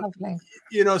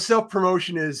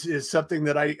 self-promotion is something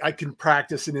that I can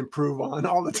practice and improve on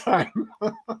all the time.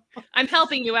 I'm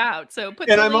helping you out. So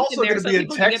and I'm also going to be in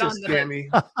Texas, Tammy.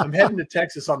 I'm heading to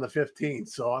Texas on the 15th.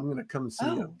 So I'm going to come see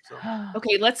you. So.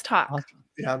 Okay, let's talk.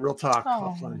 Yeah, real talk.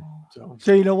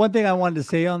 So, one thing I wanted to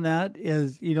say on that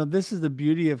is, this is the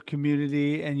beauty of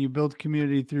community, and you build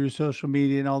community through social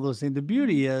media and all those things. The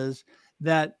beauty is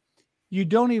that you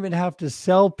don't even have to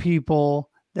sell people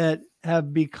that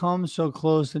have become so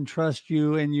close and trust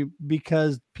you,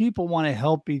 because people want to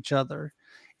help each other.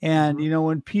 And,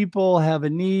 when people have a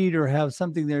need or have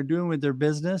something they're doing with their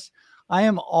business, I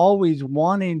am always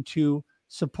wanting to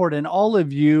support. And all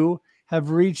of you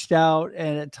have reached out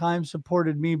and at times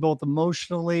supported me both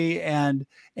emotionally and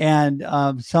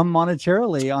some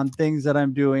monetarily on things that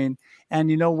I'm doing.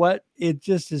 And you know what? It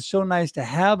just is so nice to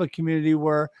have a community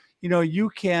where,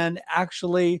 you can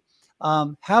actually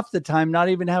half the time not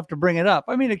even have to bring it up.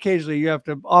 I mean, occasionally you have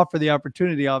to offer the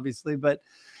opportunity, obviously, but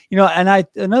and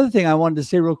another thing I wanted to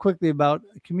say real quickly about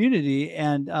community,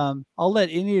 and I'll let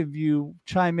any of you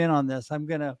chime in on this. I'm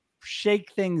going to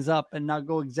shake things up and not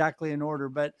go exactly in order.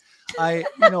 But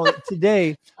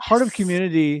today, part of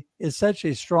community is such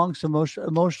a strong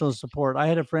emotional support. I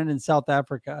had a friend in South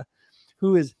Africa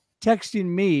who is texting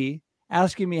me,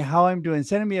 asking me how I'm doing,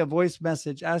 sending me a voice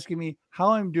message, asking me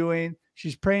how I'm doing.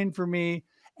 She's praying for me.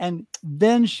 And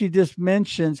then she just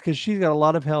mentions, because she's got a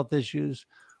lot of health issues,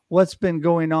 what's been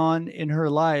going on in her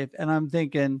life. And I'm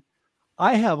thinking,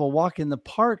 I have a walk in the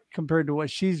park compared to what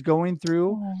she's going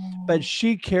through, but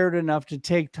she cared enough to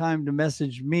take time to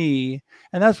message me.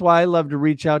 And that's why I love to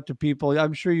reach out to people.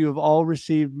 I'm sure you have all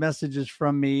received messages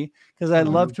from me because I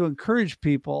love to encourage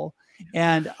people.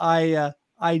 And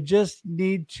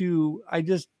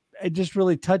it just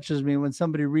really touches me when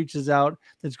somebody reaches out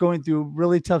that's going through a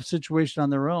really tough situation on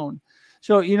their own.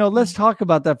 So, let's talk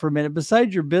about that for a minute.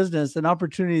 Besides your business and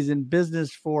opportunities in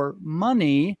business for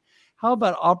money, how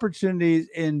about opportunities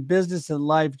in business and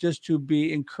life just to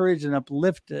be encouraged and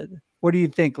uplifted? What do you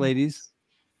think, ladies?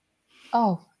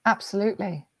 Oh,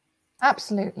 absolutely.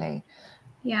 Absolutely.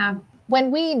 Yeah. When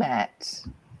we met,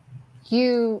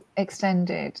 you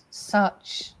extended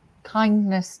such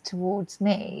kindness towards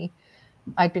me.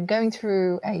 I'd been going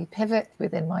through a pivot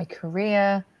within my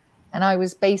career, and I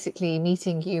was basically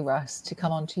meeting you, Russ, to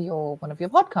come onto one of your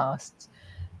podcasts.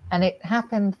 And it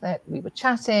happened that we were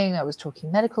chatting. I was talking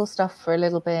medical stuff for a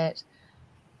little bit.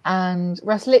 And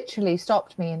Russ literally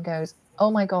stopped me and goes,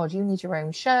 "Oh my God, you need your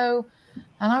own show."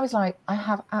 And I was like, I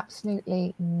have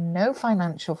absolutely no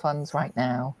financial funds right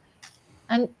now.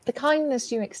 And the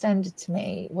kindness you extended to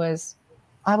me was,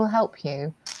 I will help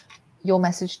you. Your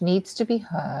message needs to be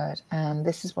heard. And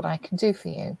this is what I can do for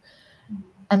you.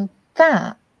 And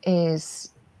that's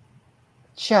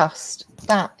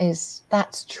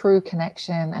true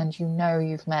connection. And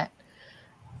you've met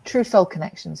true soul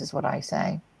connections is what I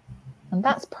say. And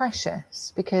that's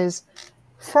precious, because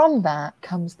from that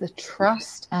comes the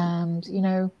trust and,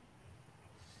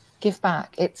 give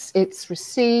back. It's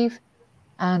receive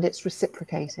and it's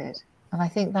reciprocated. And I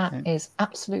think that is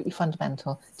absolutely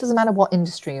fundamental. It doesn't matter what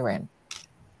industry you're in.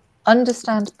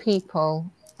 Understand people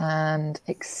and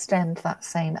extend that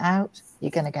same out.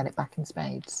 You're going to get it back in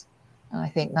spades. And I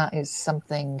think that is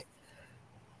something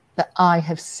that I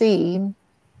have seen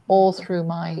all through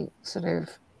my sort of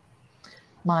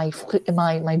my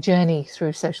journey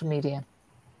through social media.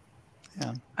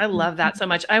 Yeah, I love that so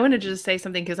much. I want to just say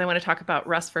something because I want to talk about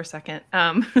Russ for a second.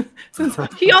 Since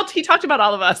he talked about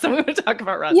all of us, and we want to talk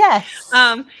about Russ. Yes.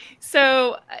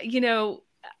 So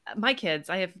my kids,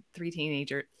 I have three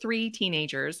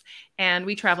teenagers, and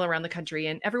we travel around the country,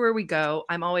 and everywhere we go,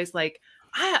 I'm always like,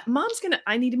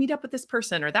 I need to meet up with this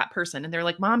person or that person. And they're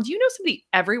like, "Mom, do you know somebody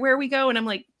everywhere we go?" And I'm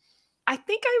like, I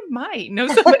think I might know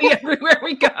somebody everywhere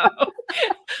we go,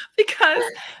 because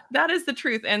that is the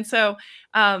truth. And so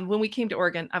when we came to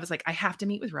Oregon, I was like, I have to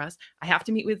meet with Russ. I have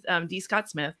to meet with D. Scott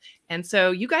Smith. And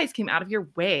so you guys came out of your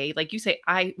way. Like you say,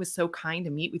 I was so kind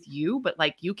to meet with you, but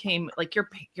like you came, like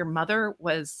your mother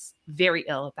was very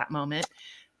ill at that moment.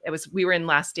 We were in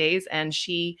last days, and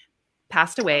she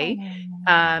passed away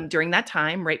during that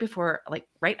time, right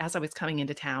as I was coming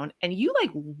into town. And you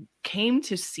came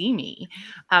to see me.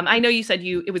 I know you said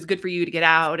it was good for you to get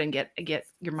out and get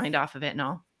your mind off of it and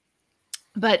all,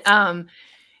 but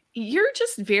you're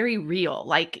just very real.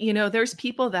 There's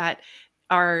people that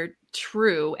are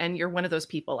true, and you're one of those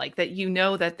people like that,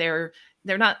 that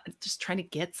they're not just trying to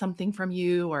get something from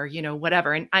you or,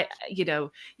 whatever. And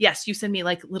yes, you send me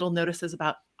little notices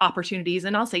about opportunities,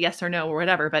 and I'll say yes or no or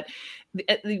whatever, but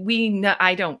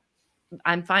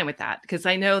I'm fine with that, because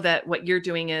I know that what you're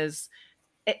doing is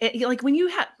when you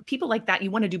have people like that, you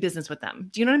want to do business with them.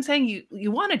 Do you know what I'm saying? You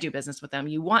want to do business with them.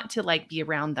 You want to be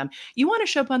around them. You want to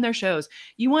show up on their shows.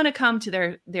 You want to come to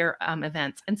their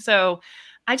events. And so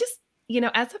I just,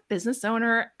 as a business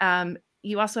owner,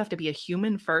 you also have to be a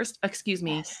human first. Excuse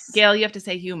me, yes. Gail, you have to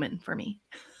say human for me.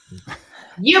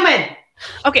 Human.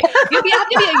 Okay. You have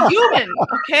to be a human.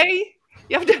 Okay.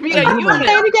 You have to be a human. Do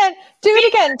it again. Do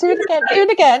it again. Do it again. Do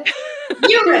it again.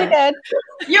 Human. Do it again.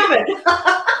 Human.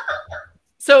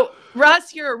 So,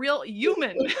 Russ, you're a real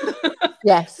human.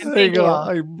 Yes. There you go.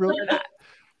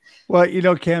 Well,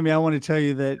 Cami, I want to tell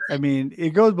you that, it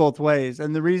goes both ways.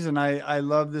 And the reason I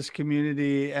love this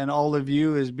community and all of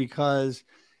you is because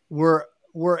we're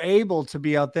able to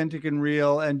be authentic and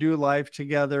real and do life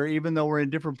together, even though we're in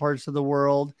different parts of the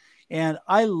world. And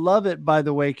I love it, by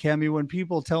the way, Cami, when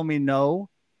people tell me no,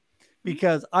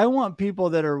 because I want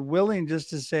people that are willing just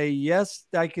to say, yes,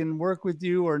 I can work with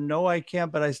you, or no, I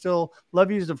can't, but I still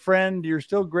love you as a friend. You're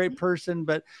still a great person,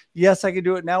 but yes, I can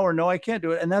do it now, or no, I can't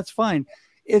do it. And that's fine.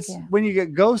 It's when you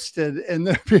get ghosted and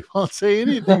then people don't say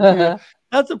anything to you,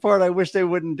 That's the part I wish they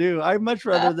wouldn't do. I'd much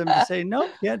rather them to say, no,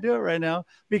 can't do it right now,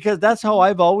 because that's how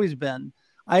I've always been.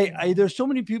 There's so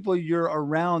many people you're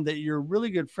around that you're really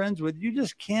good friends with. You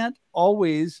just can't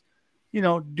always,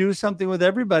 do something with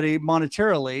everybody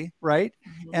monetarily. Right.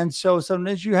 And so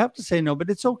sometimes you have to say no, but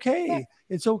it's okay. Yeah.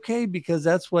 It's okay, because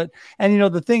that's what,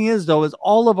 and the thing is though, is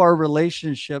all of our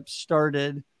relationships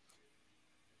started,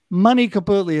 money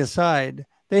completely aside.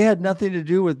 They had nothing to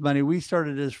do with money. We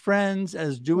started as friends,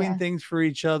 as doing things for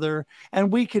each other.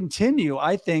 And we continue,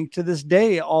 I think, to this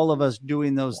day, all of us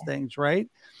doing those things. Right.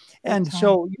 And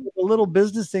so the little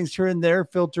business things here and there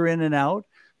filter in and out,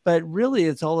 but really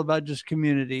it's all about just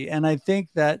community. And I think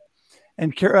that,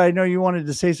 and Kara, I know you wanted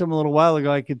to say something a little while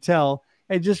ago, I could tell,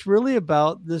 and just really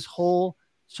about this whole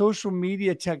social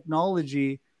media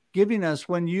technology giving us,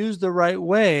 when used the right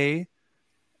way,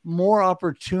 more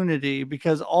opportunity,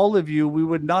 because all of you, we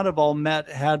would not have all met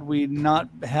had we not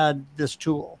had this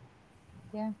tool.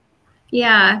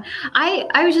 Yeah,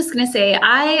 I was just going to say,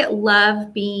 I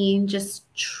love being just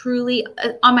truly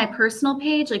on my personal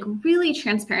page, like really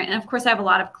transparent. And of course, I have a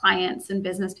lot of clients and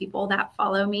business people that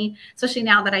follow me, especially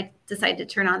now that I decided to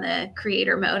turn on the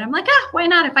creator mode. I'm like, why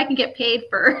not? If I can get paid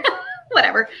for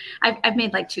whatever, I've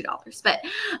made like $2, but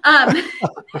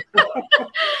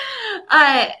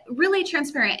really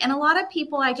transparent. And a lot of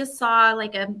people, I just saw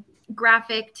like a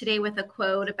graphic today with a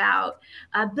quote about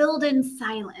build in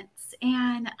silence.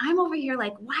 And I'm over here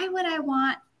like, why would I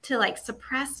want to like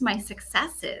suppress my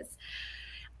successes?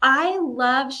 I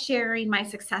love sharing my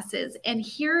successes. And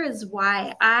here is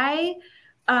why I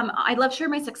love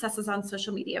sharing my successes on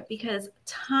social media, because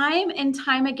time and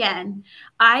time again,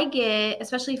 I get,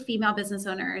 especially female business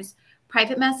owners,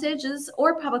 private messages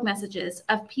or public messages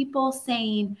of people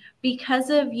saying, because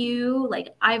of you,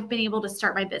 like I've been able to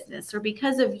start my business, or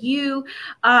because of you,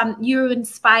 you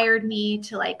inspired me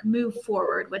to like move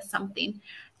forward with something.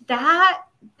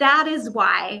 That is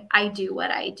why I do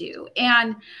what I do.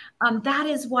 And that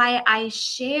is why I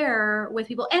share with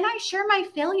people, and I share my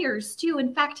failures too.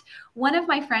 In fact, one of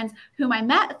my friends whom I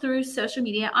met through social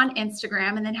media on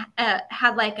Instagram, and then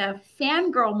had like a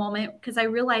fangirl moment because I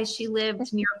realized she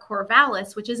lived near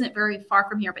Corvallis, which isn't very far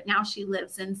from here, but now she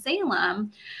lives in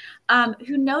Salem,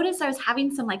 who noticed I was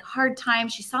having some like hard time.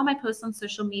 She saw my post on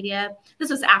social media. This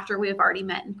was after we have already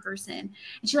met in person.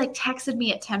 And she like texted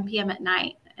me at 10 p.m. at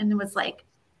night and was like,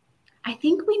 I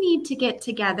think we need to get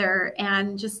together.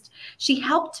 And just, she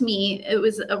helped me. It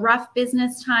was a rough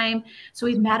business time. So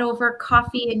we met over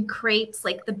coffee and crepes,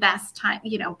 like the best time,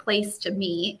 place to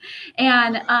meet.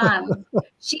 And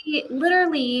she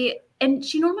literally, and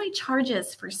she normally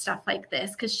charges for stuff like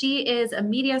this because she is a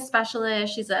media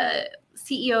specialist. She's a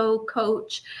CEO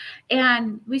coach.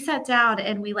 And we sat down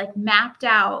and we like mapped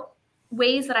out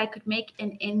ways that I could make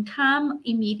an income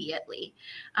immediately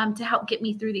to help get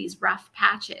me through these rough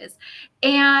patches.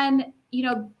 And,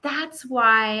 that's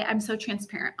why I'm so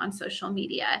transparent on social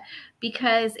media,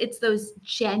 because it's those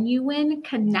genuine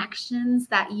connections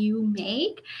that you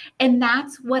make. And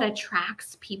that's what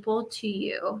attracts people to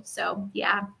you. So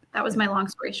yeah, that was my long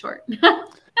story short.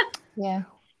 Yeah.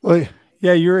 Well,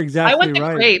 yeah, you're exactly right. I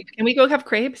want the crepe. Can we go have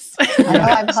crepes?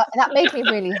 I know, that made me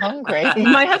really hungry.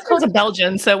 My husband's a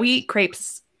Belgian, so we eat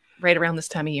crepes right around this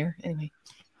time of year. Anyway.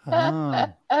 Yeah.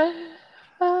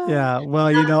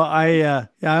 Well,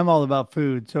 I'm all about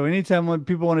food. So anytime when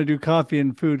people want to do coffee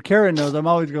and food, Karen knows I'm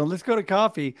always going, let's go to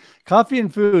coffee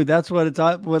and food. That's what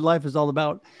what life is all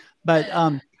about. But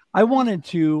I want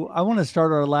to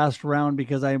start our last round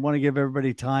because I want to give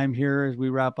everybody time here as we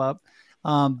wrap up.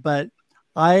 But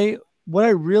what I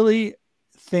really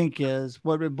think is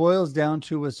what it boils down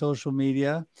to with social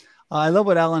media. I love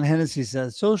what Alan Hennessy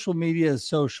says. Social media is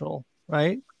social,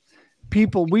 right?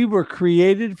 People, we were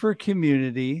created for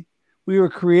community. We were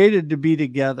created to be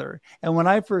together. And when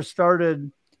I first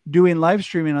started doing live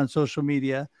streaming on social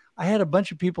media, I had a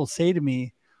bunch of people say to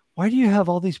me, why do you have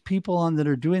all these people on that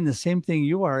are doing the same thing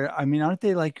you are? I mean, aren't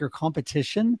they like your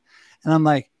competition? And I'm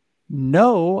like,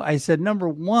 no. I said, number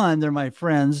one, they're my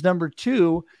friends. Number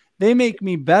two, they make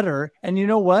me better. And you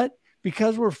know what?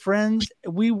 Because we're friends,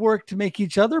 we work to make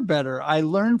each other better. I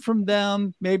learn from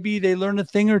them. Maybe they learn a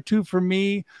thing or two from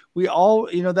me. We all,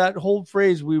 that whole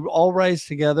phrase, we all rise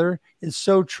together, is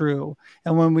so true.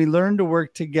 And when we learn to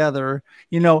work together,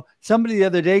 somebody the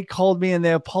other day called me and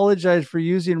they apologized for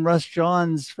using Russ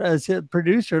Johns as a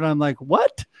producer. And I'm like,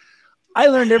 what? I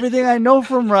learned everything I know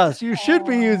from Russ. You should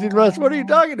be using Russ. What are you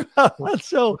talking about?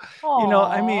 So,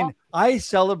 I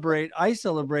celebrate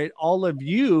all of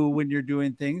you when you're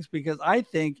doing things, because I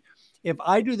think if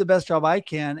I do the best job I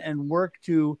can and work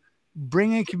to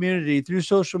bring in community through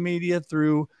social media,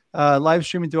 through live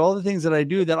streaming, through all the things that I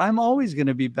do, that I'm always going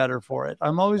to be better for it.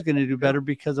 I'm always going to do better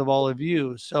because of all of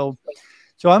you. So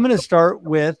I'm going to start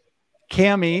with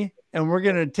Cami, and we're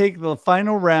going to take the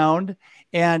final round.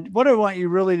 And what I want you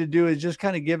really to do is just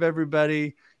kind of give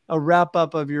everybody a wrap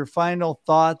up of your final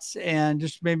thoughts and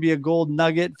just maybe a gold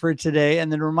nugget for today.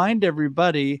 And then remind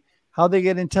everybody how they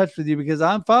get in touch with you, because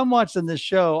if I'm watching this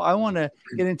show, I want to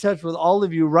get in touch with all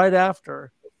of you right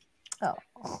after. Oh,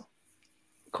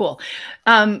 cool.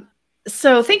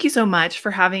 So thank you so much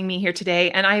for having me here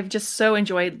today. And I've just so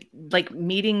enjoyed like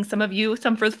meeting some of you,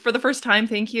 some for the first time.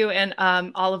 Thank you. And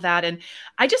all of that. And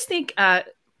I just think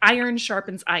iron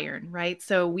sharpens iron, right?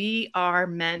 So we are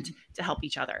meant to help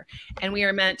each other, and we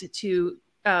are meant to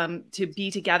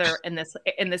be together in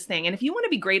this thing. And if you want to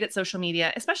be great at social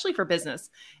media, especially for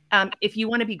business, if you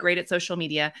want to be great at social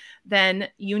media, then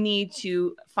you need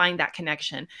to find that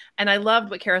connection. And I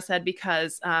loved what Kara said,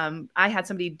 because I had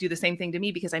somebody do the same thing to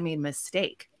me because I made a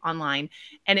mistake online,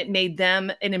 and it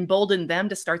emboldened them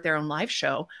to start their own live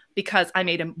show because I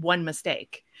made one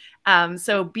mistake.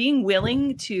 So being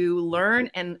willing to learn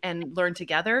and learn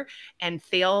together and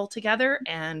fail together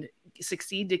and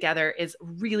succeed together is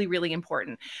really, really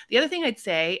important. The other thing I'd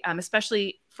say,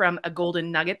 especially from a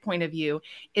golden nugget point of view,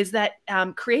 is that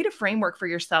create a framework for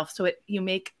yourself so you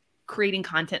make creating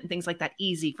content and things like that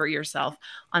easy for yourself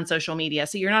on social media.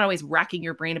 So you're not always racking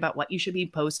your brain about what you should be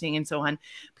posting and so on.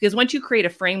 Because once you create a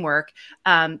framework,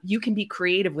 you can be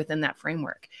creative within that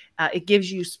framework. It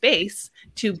gives you space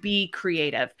to be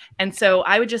creative. And so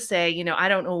I would just say, I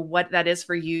don't know what that is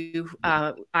for you.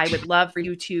 I would love for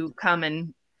you to come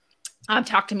and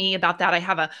talk to me about that. I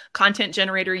have a content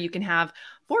generator you can have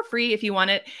for free if you want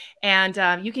it.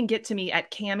 And you can get to me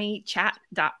at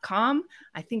camichat.com.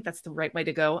 I think that's the right way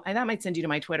to go. That might send you to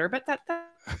my Twitter, but that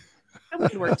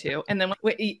would work too. And then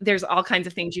there's all kinds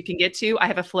of things you can get to. I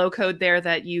have a flow code there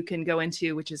that you can go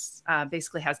into, which is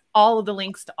basically has all of the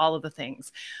links to all of the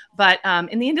things. But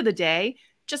in the end of the day,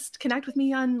 just connect with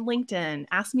me on LinkedIn.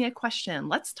 Ask me a question.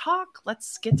 Let's talk.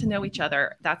 Let's get to know each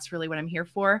other. That's really what I'm here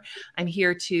for. I'm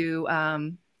here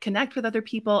to connect with other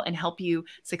people and help you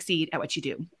succeed at what you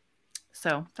do.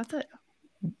 So that's it.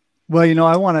 Well,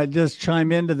 I want to just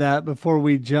chime into that before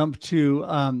we jump to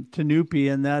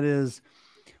Noopy. And that is,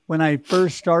 when I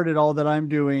first started all that I'm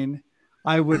doing,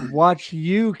 I would watch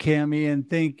you, Cami, and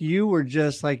think you were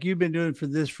just like, you've been doing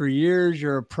this for years.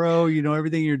 You're a pro,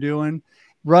 everything you're doing.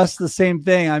 Russ, the same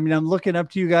thing. I mean, I'm looking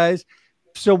up to you guys.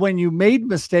 So when you made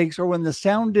mistakes, or when the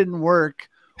sound didn't work,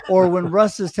 or when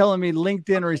Russ is telling me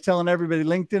LinkedIn, or he's telling everybody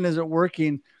LinkedIn isn't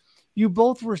working, you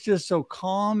both were just so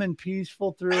calm and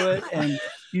peaceful through it. And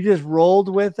you just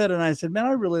rolled with it. And I said, man,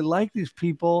 I really like these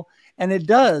people. And it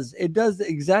does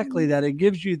exactly that. It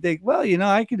gives you think, well,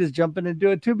 I could just jump in and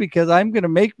do it too, because I'm going to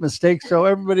make mistakes. So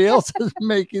everybody else is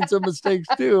making some mistakes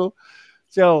too.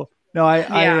 So no,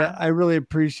 I really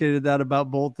appreciated that about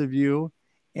both of you.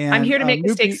 And I'm here to make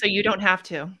mistakes so you don't have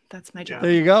to. That's my job.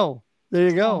 There you go.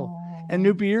 Aww. And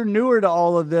Noopy, you're newer to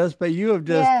all of this, but you have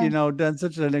just, done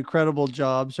such an incredible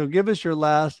job. So give us your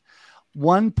last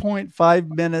 1.5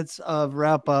 minutes of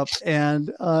wrap up,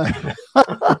 and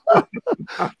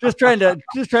just trying to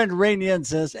rein you in,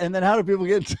 sis. And then how do people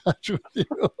get in touch with you?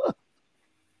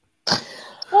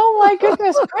 Oh my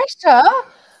goodness, Krista.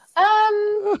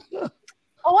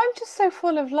 Oh, I'm just so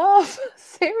full of love.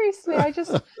 Seriously,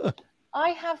 I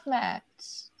have met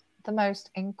the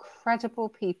most incredible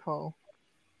people.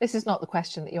 This is not the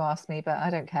question that you asked me, but I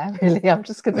don't care really. I'm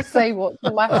just going to say what's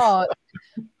in my heart.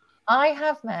 I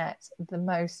have met the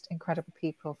most incredible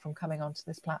people from coming onto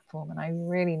this platform, and I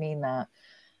really mean that.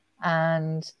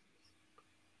 And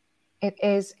it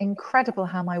is incredible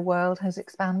how my world has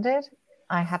expanded.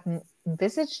 I hadn't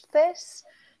envisaged this.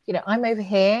 I'm over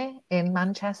here in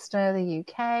Manchester, the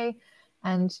UK,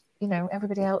 and,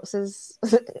 everybody else is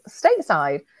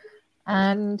stateside.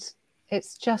 And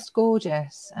it's just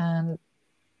gorgeous. And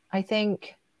I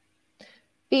think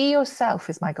be yourself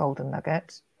is my golden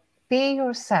nugget. Be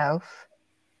yourself.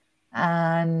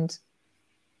 And,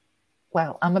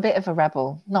 well, I'm a bit of a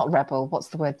rebel. Not rebel, what's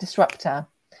the word? Disruptor.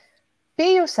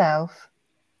 Be yourself.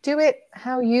 Do it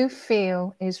how you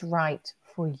feel is right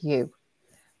for you.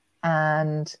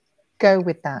 And go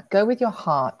with that. Go with your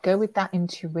heart. Go with that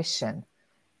intuition,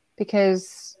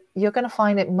 because you're going to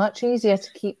find it much easier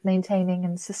to keep maintaining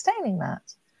and sustaining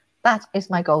that. That is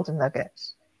my golden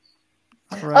nugget.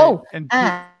 Right. Oh,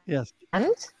 yes.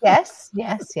 And yes.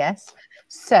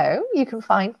 So you can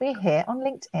find me here on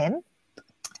LinkedIn.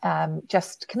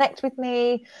 Just connect with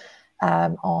me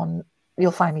on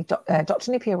you'll find me,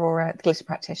 Dr. Nippy Aurora, the Glitter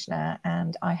Practitioner,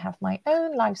 and I have my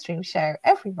own live stream show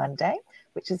every Monday,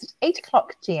 which is at 8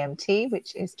 o'clock GMT,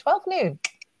 which is 12 noon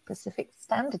Pacific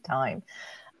Standard Time.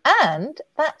 And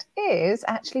that is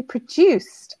actually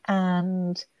produced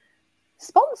and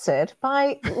sponsored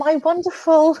by my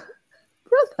wonderful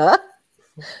brother,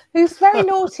 who's very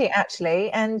naughty,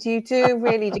 actually, and you do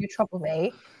really do trouble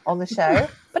me on the show,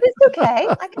 but it's okay.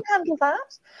 I can handle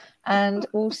that. And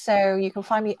also you can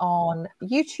find me on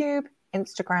YouTube,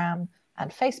 Instagram,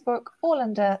 and Facebook, all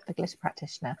under the Glitter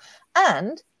Practitioner.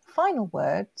 And final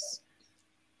words,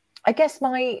 I guess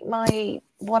my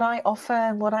what I offer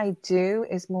and what I do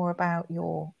is more about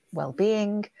your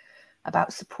well-being,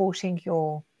 about supporting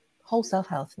your whole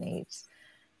self-health needs.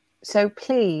 So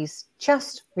please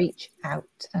just reach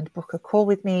out and book a call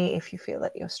with me if you feel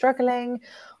that you're struggling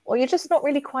or you're just not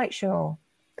really quite sure.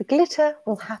 The glitter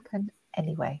will happen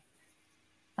anyway.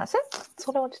 That's it. That's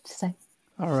all I wanted to say.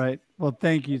 All right. Well,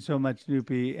 thank you so much,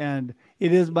 Noopy. And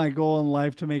it is my goal in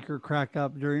life to make her crack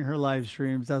up during her live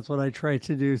streams. That's what I try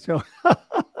to do. So anyway,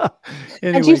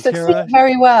 and you succeed Kara,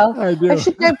 very well. I do. I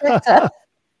should know better.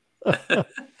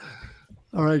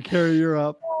 All right, Kara, you're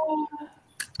up.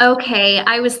 Okay,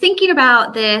 I was thinking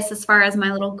about this as far as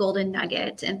my little golden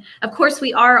nugget. And of course,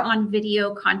 we are on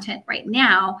video content right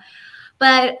now,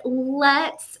 but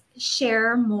let's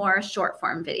share more short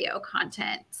form video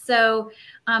content. So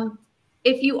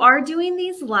if you are doing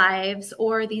these lives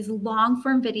or these long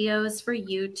form videos for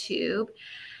YouTube,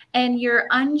 and you're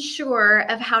unsure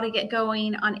of how to get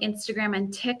going on Instagram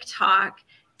and TikTok,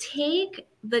 take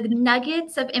the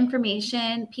nuggets of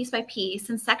information piece by piece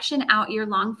and section out your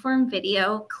long form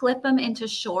video, clip them into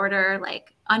shorter,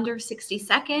 like under 60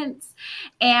 seconds,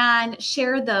 and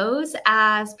share those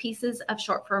as pieces of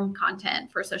short form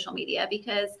content for social media,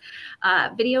 because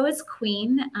video is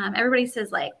queen. Everybody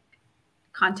says like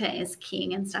content is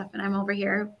king and stuff, and I'm over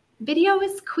here, video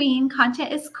is queen,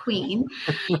 content is queen.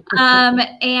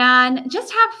 And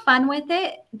just have fun with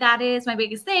it. That is my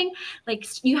biggest thing. Like,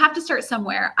 you have to start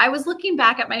somewhere. I was looking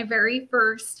back at my very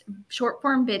first short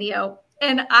form video,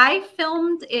 and I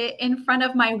filmed it in front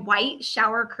of my white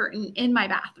shower curtain in my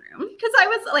bathroom because I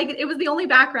was like, it was the only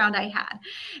background I had.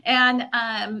 And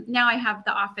now I have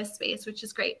the office space, which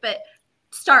is great. But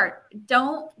start.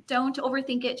 Don't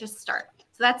overthink it. Just start.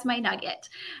 So that's my nugget.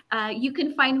 You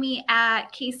can find me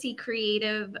at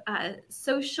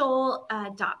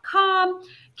kcreativesocial.com.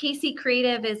 KC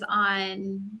Creative is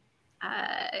on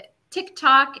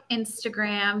TikTok,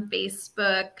 Instagram,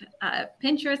 Facebook,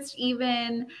 Pinterest,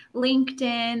 even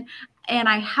LinkedIn. And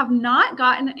I have not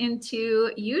gotten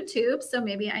into YouTube, so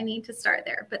maybe I need to start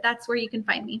there. But that's where you can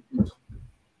find me.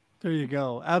 There you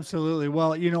go. Absolutely.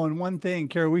 Well, you know, and one thing,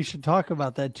 Kara, we should talk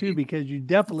about that too, because you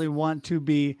definitely want to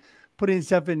be putting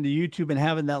stuff into YouTube and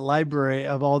having that library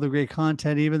of all the great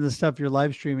content, even the stuff you're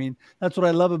live streaming. That's what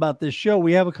I love about this show.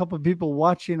 We have a couple of people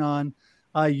watching on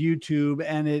YouTube,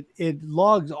 and it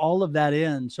logs all of that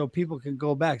in so people can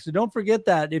go back. So don't forget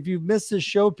that. If you've missed this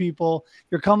show, people,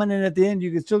 you're coming in at the end,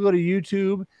 you can still go to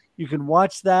YouTube. You can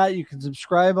watch that. You can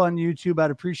subscribe on YouTube.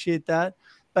 I'd appreciate that.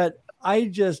 But I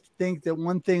just think that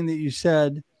one thing that you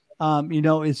said, you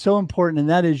know, is so important, and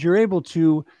that is you're able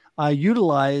to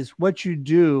utilize what you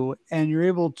do, and you're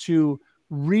able to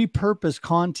repurpose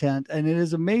content. And it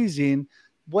is amazing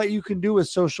what you can do with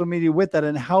social media with that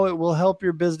and how it will help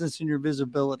your business and your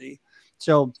visibility.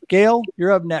 So Gail,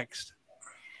 you're up next.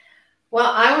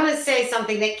 Well, I want to say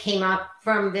something that came up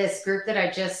from this group that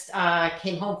I just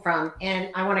came home from. And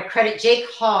I want to credit Jake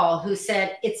Hall, who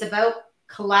said it's about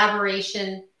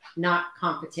collaboration, not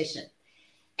competition.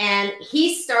 And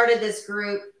he started this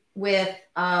group with,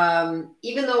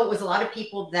 even though it was a lot of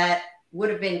people that would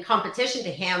have been competition to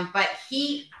him, but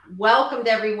he welcomed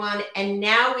everyone. And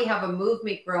now we have a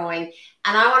movement growing.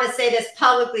 And I want to say this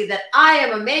publicly, that I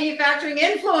am a manufacturing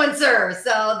influencer.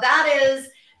 So that is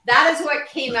what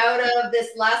came out of this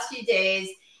last few days.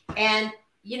 And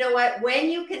you know what, when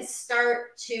you can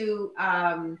start to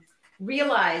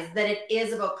realize that it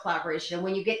is about collaboration, and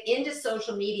when you get into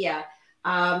social media,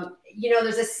 you know,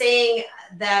 there's a saying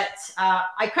that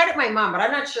I credit my mom, but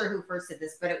I'm not sure who first said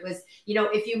this, but it was, you know,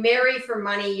 if you marry for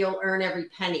money, you'll earn every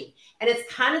penny. And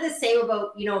it's kind of the same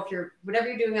about, you know, if you're, whatever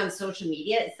you're doing on social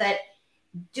media, it's that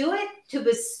do it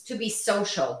to be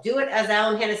social. Do it, as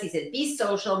Alan Hennessy said, be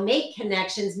social, make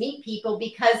connections, meet people,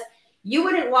 because you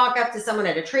wouldn't walk up to someone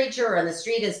at a trade show or on the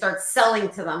street and start selling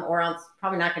to them, or else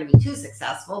probably not going to be too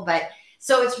successful. But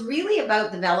so it's really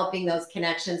about developing those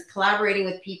connections, collaborating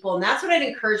with people. And that's what I'd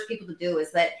encourage people to do,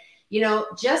 is that, you know,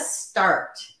 just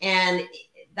start. And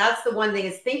that's the one thing,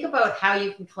 is think about how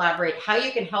you can collaborate, how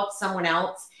you can help someone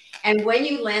else. And when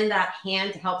you lend that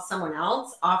hand to help someone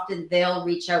else, often they'll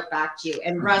reach out back to you.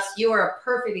 And Russ, you are a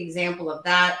perfect example of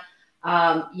that.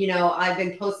 You know, I've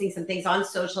been posting some things on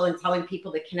social and telling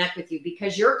people to connect with you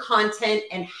because your content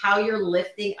and how you're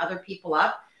lifting other people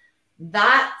up,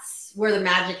 that's where the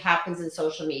magic happens in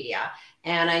social media.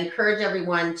 And I encourage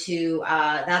everyone to,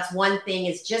 that's one thing,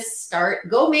 is just start,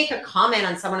 go make a comment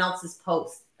on someone else's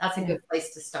post. That's a good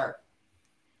place to start.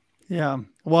 Yeah.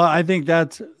 Well, I think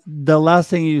that's the last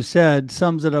thing you said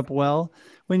sums it up well.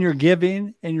 When you're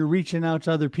giving and you're reaching out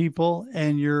to other people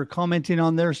and you're commenting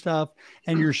on their stuff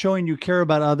and you're showing you care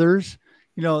about others,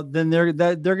 you know, then they're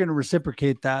going to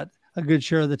reciprocate that a good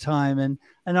share of the time. And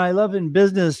I love in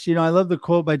business, you know, I love the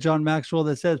quote by John Maxwell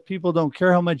that says, people don't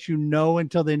care how much you know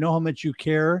until they know how much you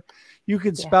care. You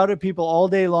can spout at people all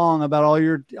day long about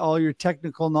all your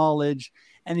technical knowledge.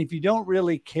 And if you don't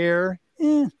really care,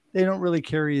 they don't really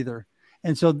care either.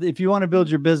 And so if you want to build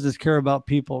your business, care about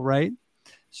people, right?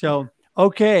 So,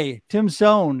 okay, Tim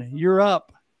Sohn, you're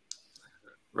up.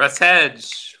 Russ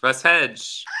Hedge.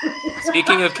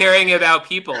 Speaking of caring about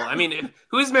people, I mean,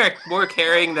 who's more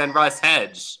caring than Russ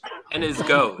Hedge and his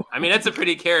goat? I mean, that's a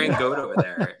pretty caring goat over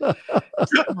there.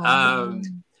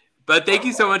 But thank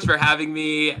you so much for having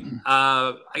me.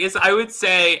 I guess I would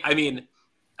say, I mean,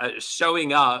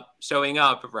 showing up,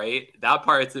 right? That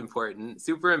part's important,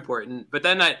 super important. But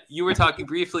then you were talking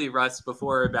briefly, Russ,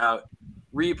 before about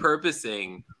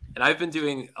repurposing. And I've been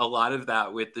doing a lot of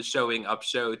that with the Showing Up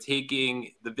show,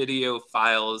 taking the video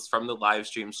files from the live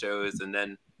stream shows and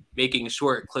then making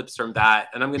short clips from that.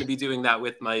 And I'm going to be doing that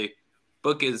with my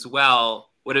book as well.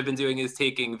 What I've been doing is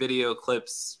taking video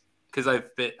clips, because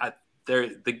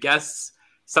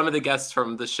some of the guests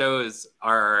from the shows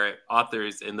are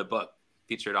authors in the book,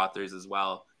 featured authors as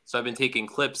well. So I've been taking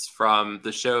clips from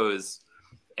the shows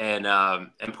and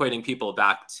pointing people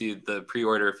back to the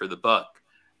pre-order for the book.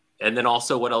 And then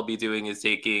also what I'll be doing is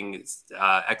taking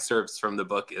excerpts from the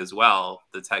book as well,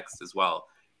 the text as well.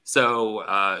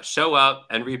 So show up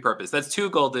and repurpose. That's 2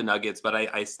 golden nuggets, but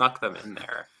I snuck them in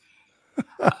there.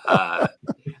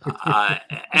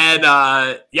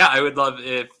 Yeah, I would love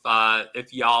if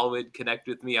y'all would connect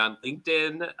with me on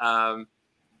LinkedIn.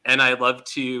 And I love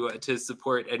to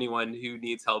support anyone who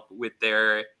needs help with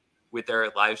their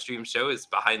live stream shows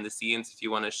behind the scenes. If you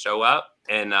want to show up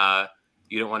and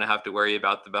you don't want to have to worry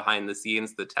about the behind the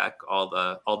scenes, the tech, all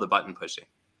the button pushing.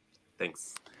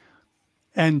 Thanks.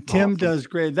 And Tim does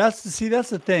great. That's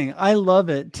the thing. I love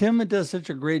it. Tim does such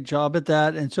a great job at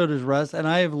that. And so does Russ. And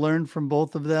I have learned from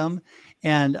both of them.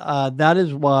 And that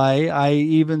is why I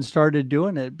even started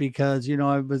doing it, because, you know,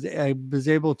 I was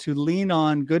able to lean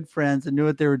on good friends and knew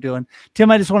what they were doing.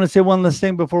 Tim, I just want to say one last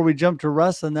thing before we jump to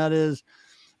Russ. And that is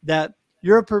that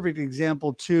you're a perfect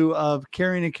example too of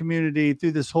carrying a community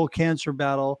through this whole cancer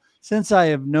battle. Since I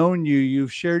have known you,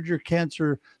 you've shared your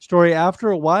cancer story after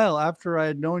a while, after I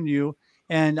had known you.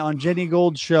 And on Jenny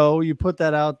Gold's show, you put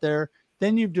that out there.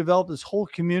 Then you've developed this whole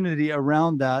community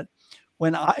around that.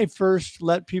 When I first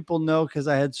let people know, because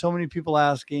I had so many people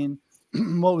asking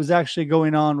what was actually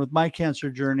going on with my cancer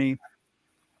journey.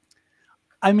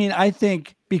 I mean, I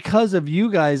think because of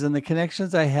you guys and the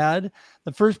connections I had,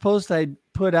 the first post I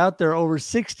put out there, over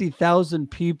 60,000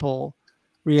 people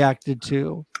reacted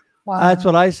to. Wow. That's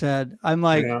what I said. I'm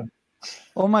like,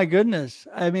 oh my goodness.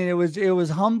 I mean, it was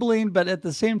humbling, but at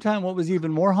the same time, what was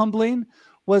even more humbling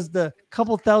was the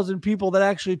couple thousand people that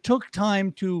actually took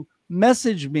time to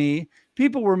message me.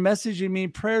 People were messaging me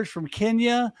prayers from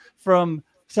Kenya, from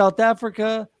South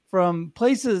Africa, from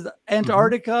places,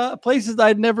 Antarctica, places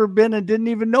I'd never been and didn't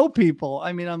even know people.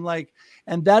 I mean, I'm like,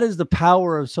 and that is the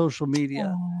power of social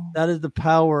media. That is the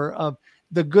power of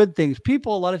the good things.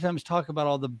 People a lot of times talk about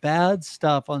all the bad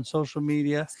stuff on social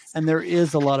media, and there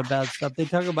is a lot of bad stuff. They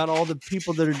talk about all the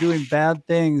people that are doing bad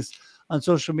things on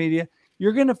social media.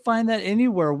 You're going to find that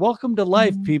anywhere. Welcome to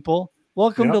life, people.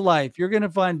 Welcome to life. You're going to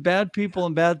find bad people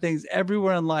and bad things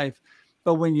everywhere in life.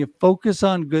 But when you focus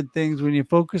on good things, when you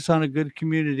focus on a good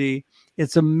community,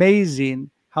 it's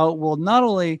amazing how it will not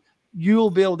only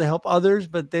you'll be able to help others,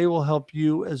 but they will help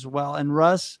you as well. And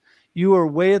Russ, you are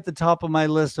way at the top of my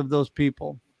list of those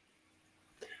people.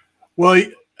 Well,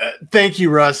 thank you,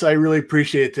 Russ. I really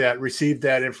appreciate that. Received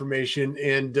that information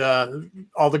and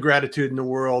all the gratitude in the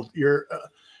world. You're a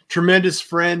tremendous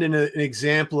friend and an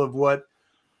example of what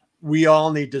we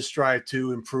all need to strive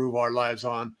to improve our lives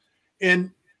on.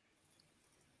 And,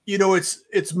 you know,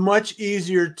 it's much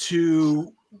easier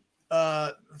to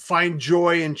find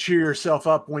joy and cheer yourself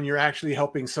up when you're actually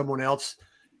helping someone else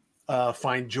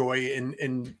find joy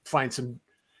and find some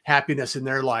happiness in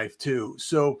their life too.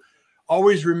 So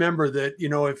always remember that, you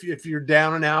know, if you're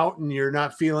down and out and you're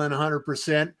not feeling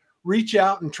 100%, reach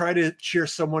out and try to cheer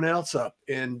someone else up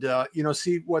and,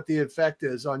 see what the effect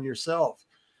is on yourself.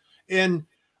 And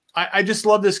I just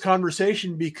love this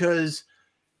conversation because,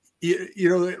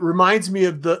 it reminds me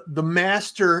of the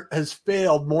master has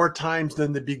failed more times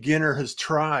than the beginner has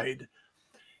tried.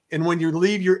 And when you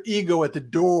leave your ego at the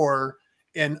door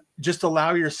and just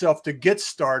allow yourself to get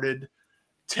started,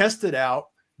 test it out,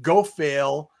 go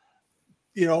fail,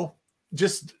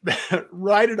 just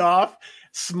write it off,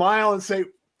 smile and say,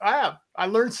 I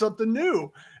learned something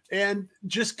new, and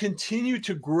just continue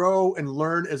to grow and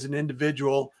learn as an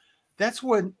individual. That's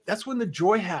when the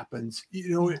joy happens.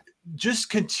 Just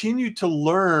continue to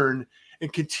learn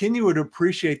and continue to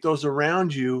appreciate those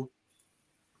around you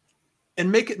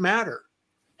and make it matter.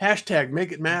 Hashtag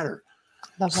make it matter.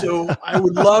 So I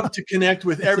would love to connect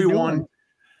with everyone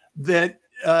that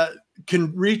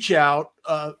can reach out,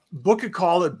 book a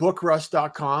call at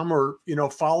bookruss.com, or,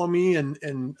 follow me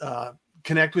and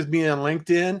connect with me on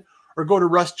LinkedIn, or go to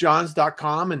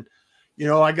russjohns.com. And,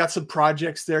 I got some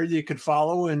projects there you could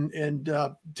follow and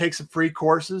take some free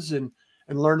courses and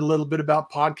learn a little bit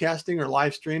about podcasting or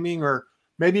live streaming, or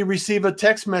maybe receive a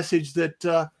text message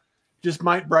that just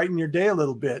might brighten your day a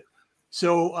little bit.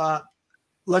 So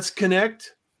let's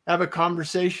connect, have a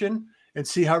conversation, and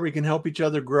see how we can help each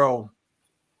other grow.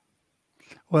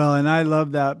 Well, and I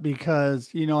love that because,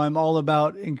 I'm all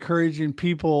about encouraging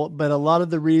people. But a lot of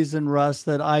the reason, Russ,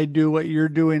 that I do what you're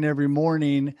doing every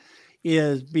morning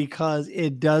is because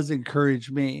it does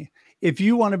encourage me. If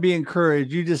you want to be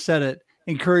encouraged, you just said it,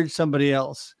 encourage somebody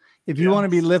else. If you want to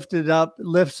be lifted up,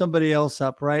 lift somebody else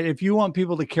up, right? If you want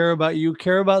people to care about you,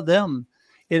 care about them.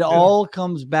 It all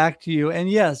comes back to you. And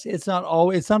yes, it's not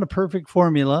a perfect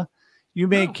formula. You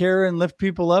may care and lift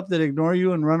people up that ignore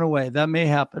you and run away. That may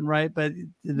happen, right? But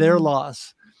their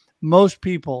loss. Most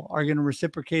people are going to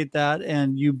reciprocate that,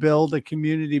 and you build a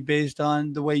community based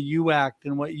on the way you act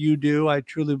and what you do. I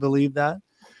truly believe that.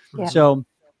 Yeah. So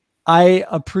I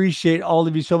appreciate all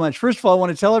of you so much. First of all, I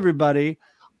want to tell everybody,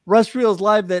 Russ Reels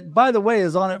Live, that, by the way,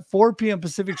 is on at 4 p.m.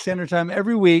 Pacific Standard Time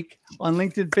every week on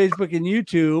LinkedIn, Facebook, and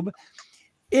YouTube.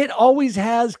 It always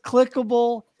has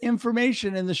clickable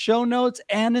information in the show notes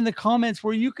and in the comments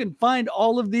where you can find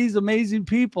all of these amazing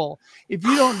people. If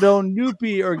you don't know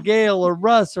Noopy or Gail or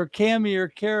Russ or Cami or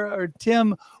Kara or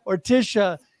Tim or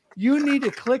Tisha, you need to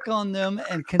click on them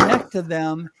and connect to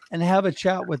them and have a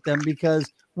chat with them, because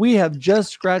we have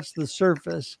just scratched the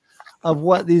surface of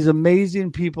what these amazing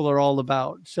people are all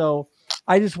about. So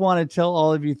I just want to tell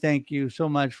all of you, thank you so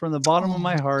much from the bottom of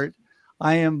my heart.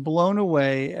 I am blown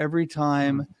away every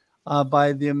time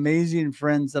by the amazing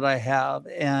friends that I have.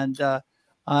 And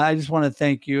I just want to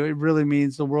thank you. It really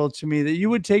means the world to me that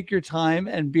you would take your time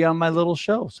and be on my little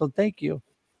show. So thank you.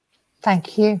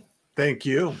 Thank you. Thank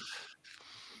you.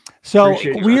 So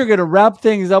we are going to wrap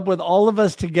things up with all of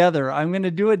us together. I'm going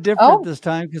to do it different this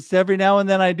time, because every now and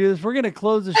then I do this. We're going to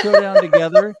close the show down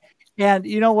together. And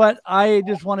you know what? I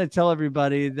just want to tell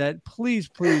everybody that please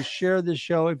share this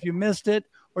show. If you missed it,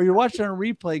 or you're watching on a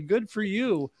replay, good for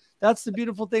you. That's the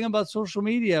beautiful thing about social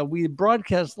media. We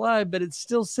broadcast live, but it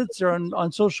still sits there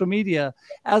on social media.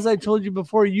 As I told you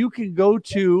before, you can go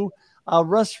to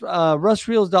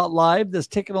russreels.live, that's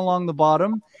ticking along the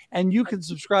bottom, and you can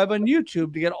subscribe on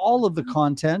YouTube to get all of the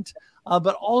content.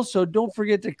 But also, don't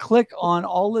forget to click on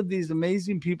all of these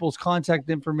amazing people's contact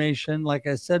information, like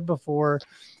I said before,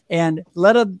 and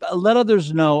let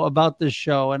others know about this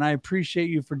show. And I appreciate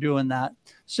you for doing that.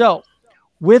 So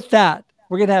with that,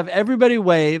 we're going to have everybody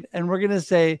wave, and we're going to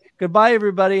say goodbye,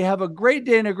 everybody. Have a great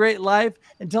day and a great life.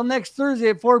 Until next Thursday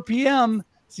at 4 p.m.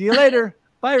 See you later.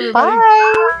 Bye, everybody.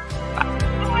 Bye.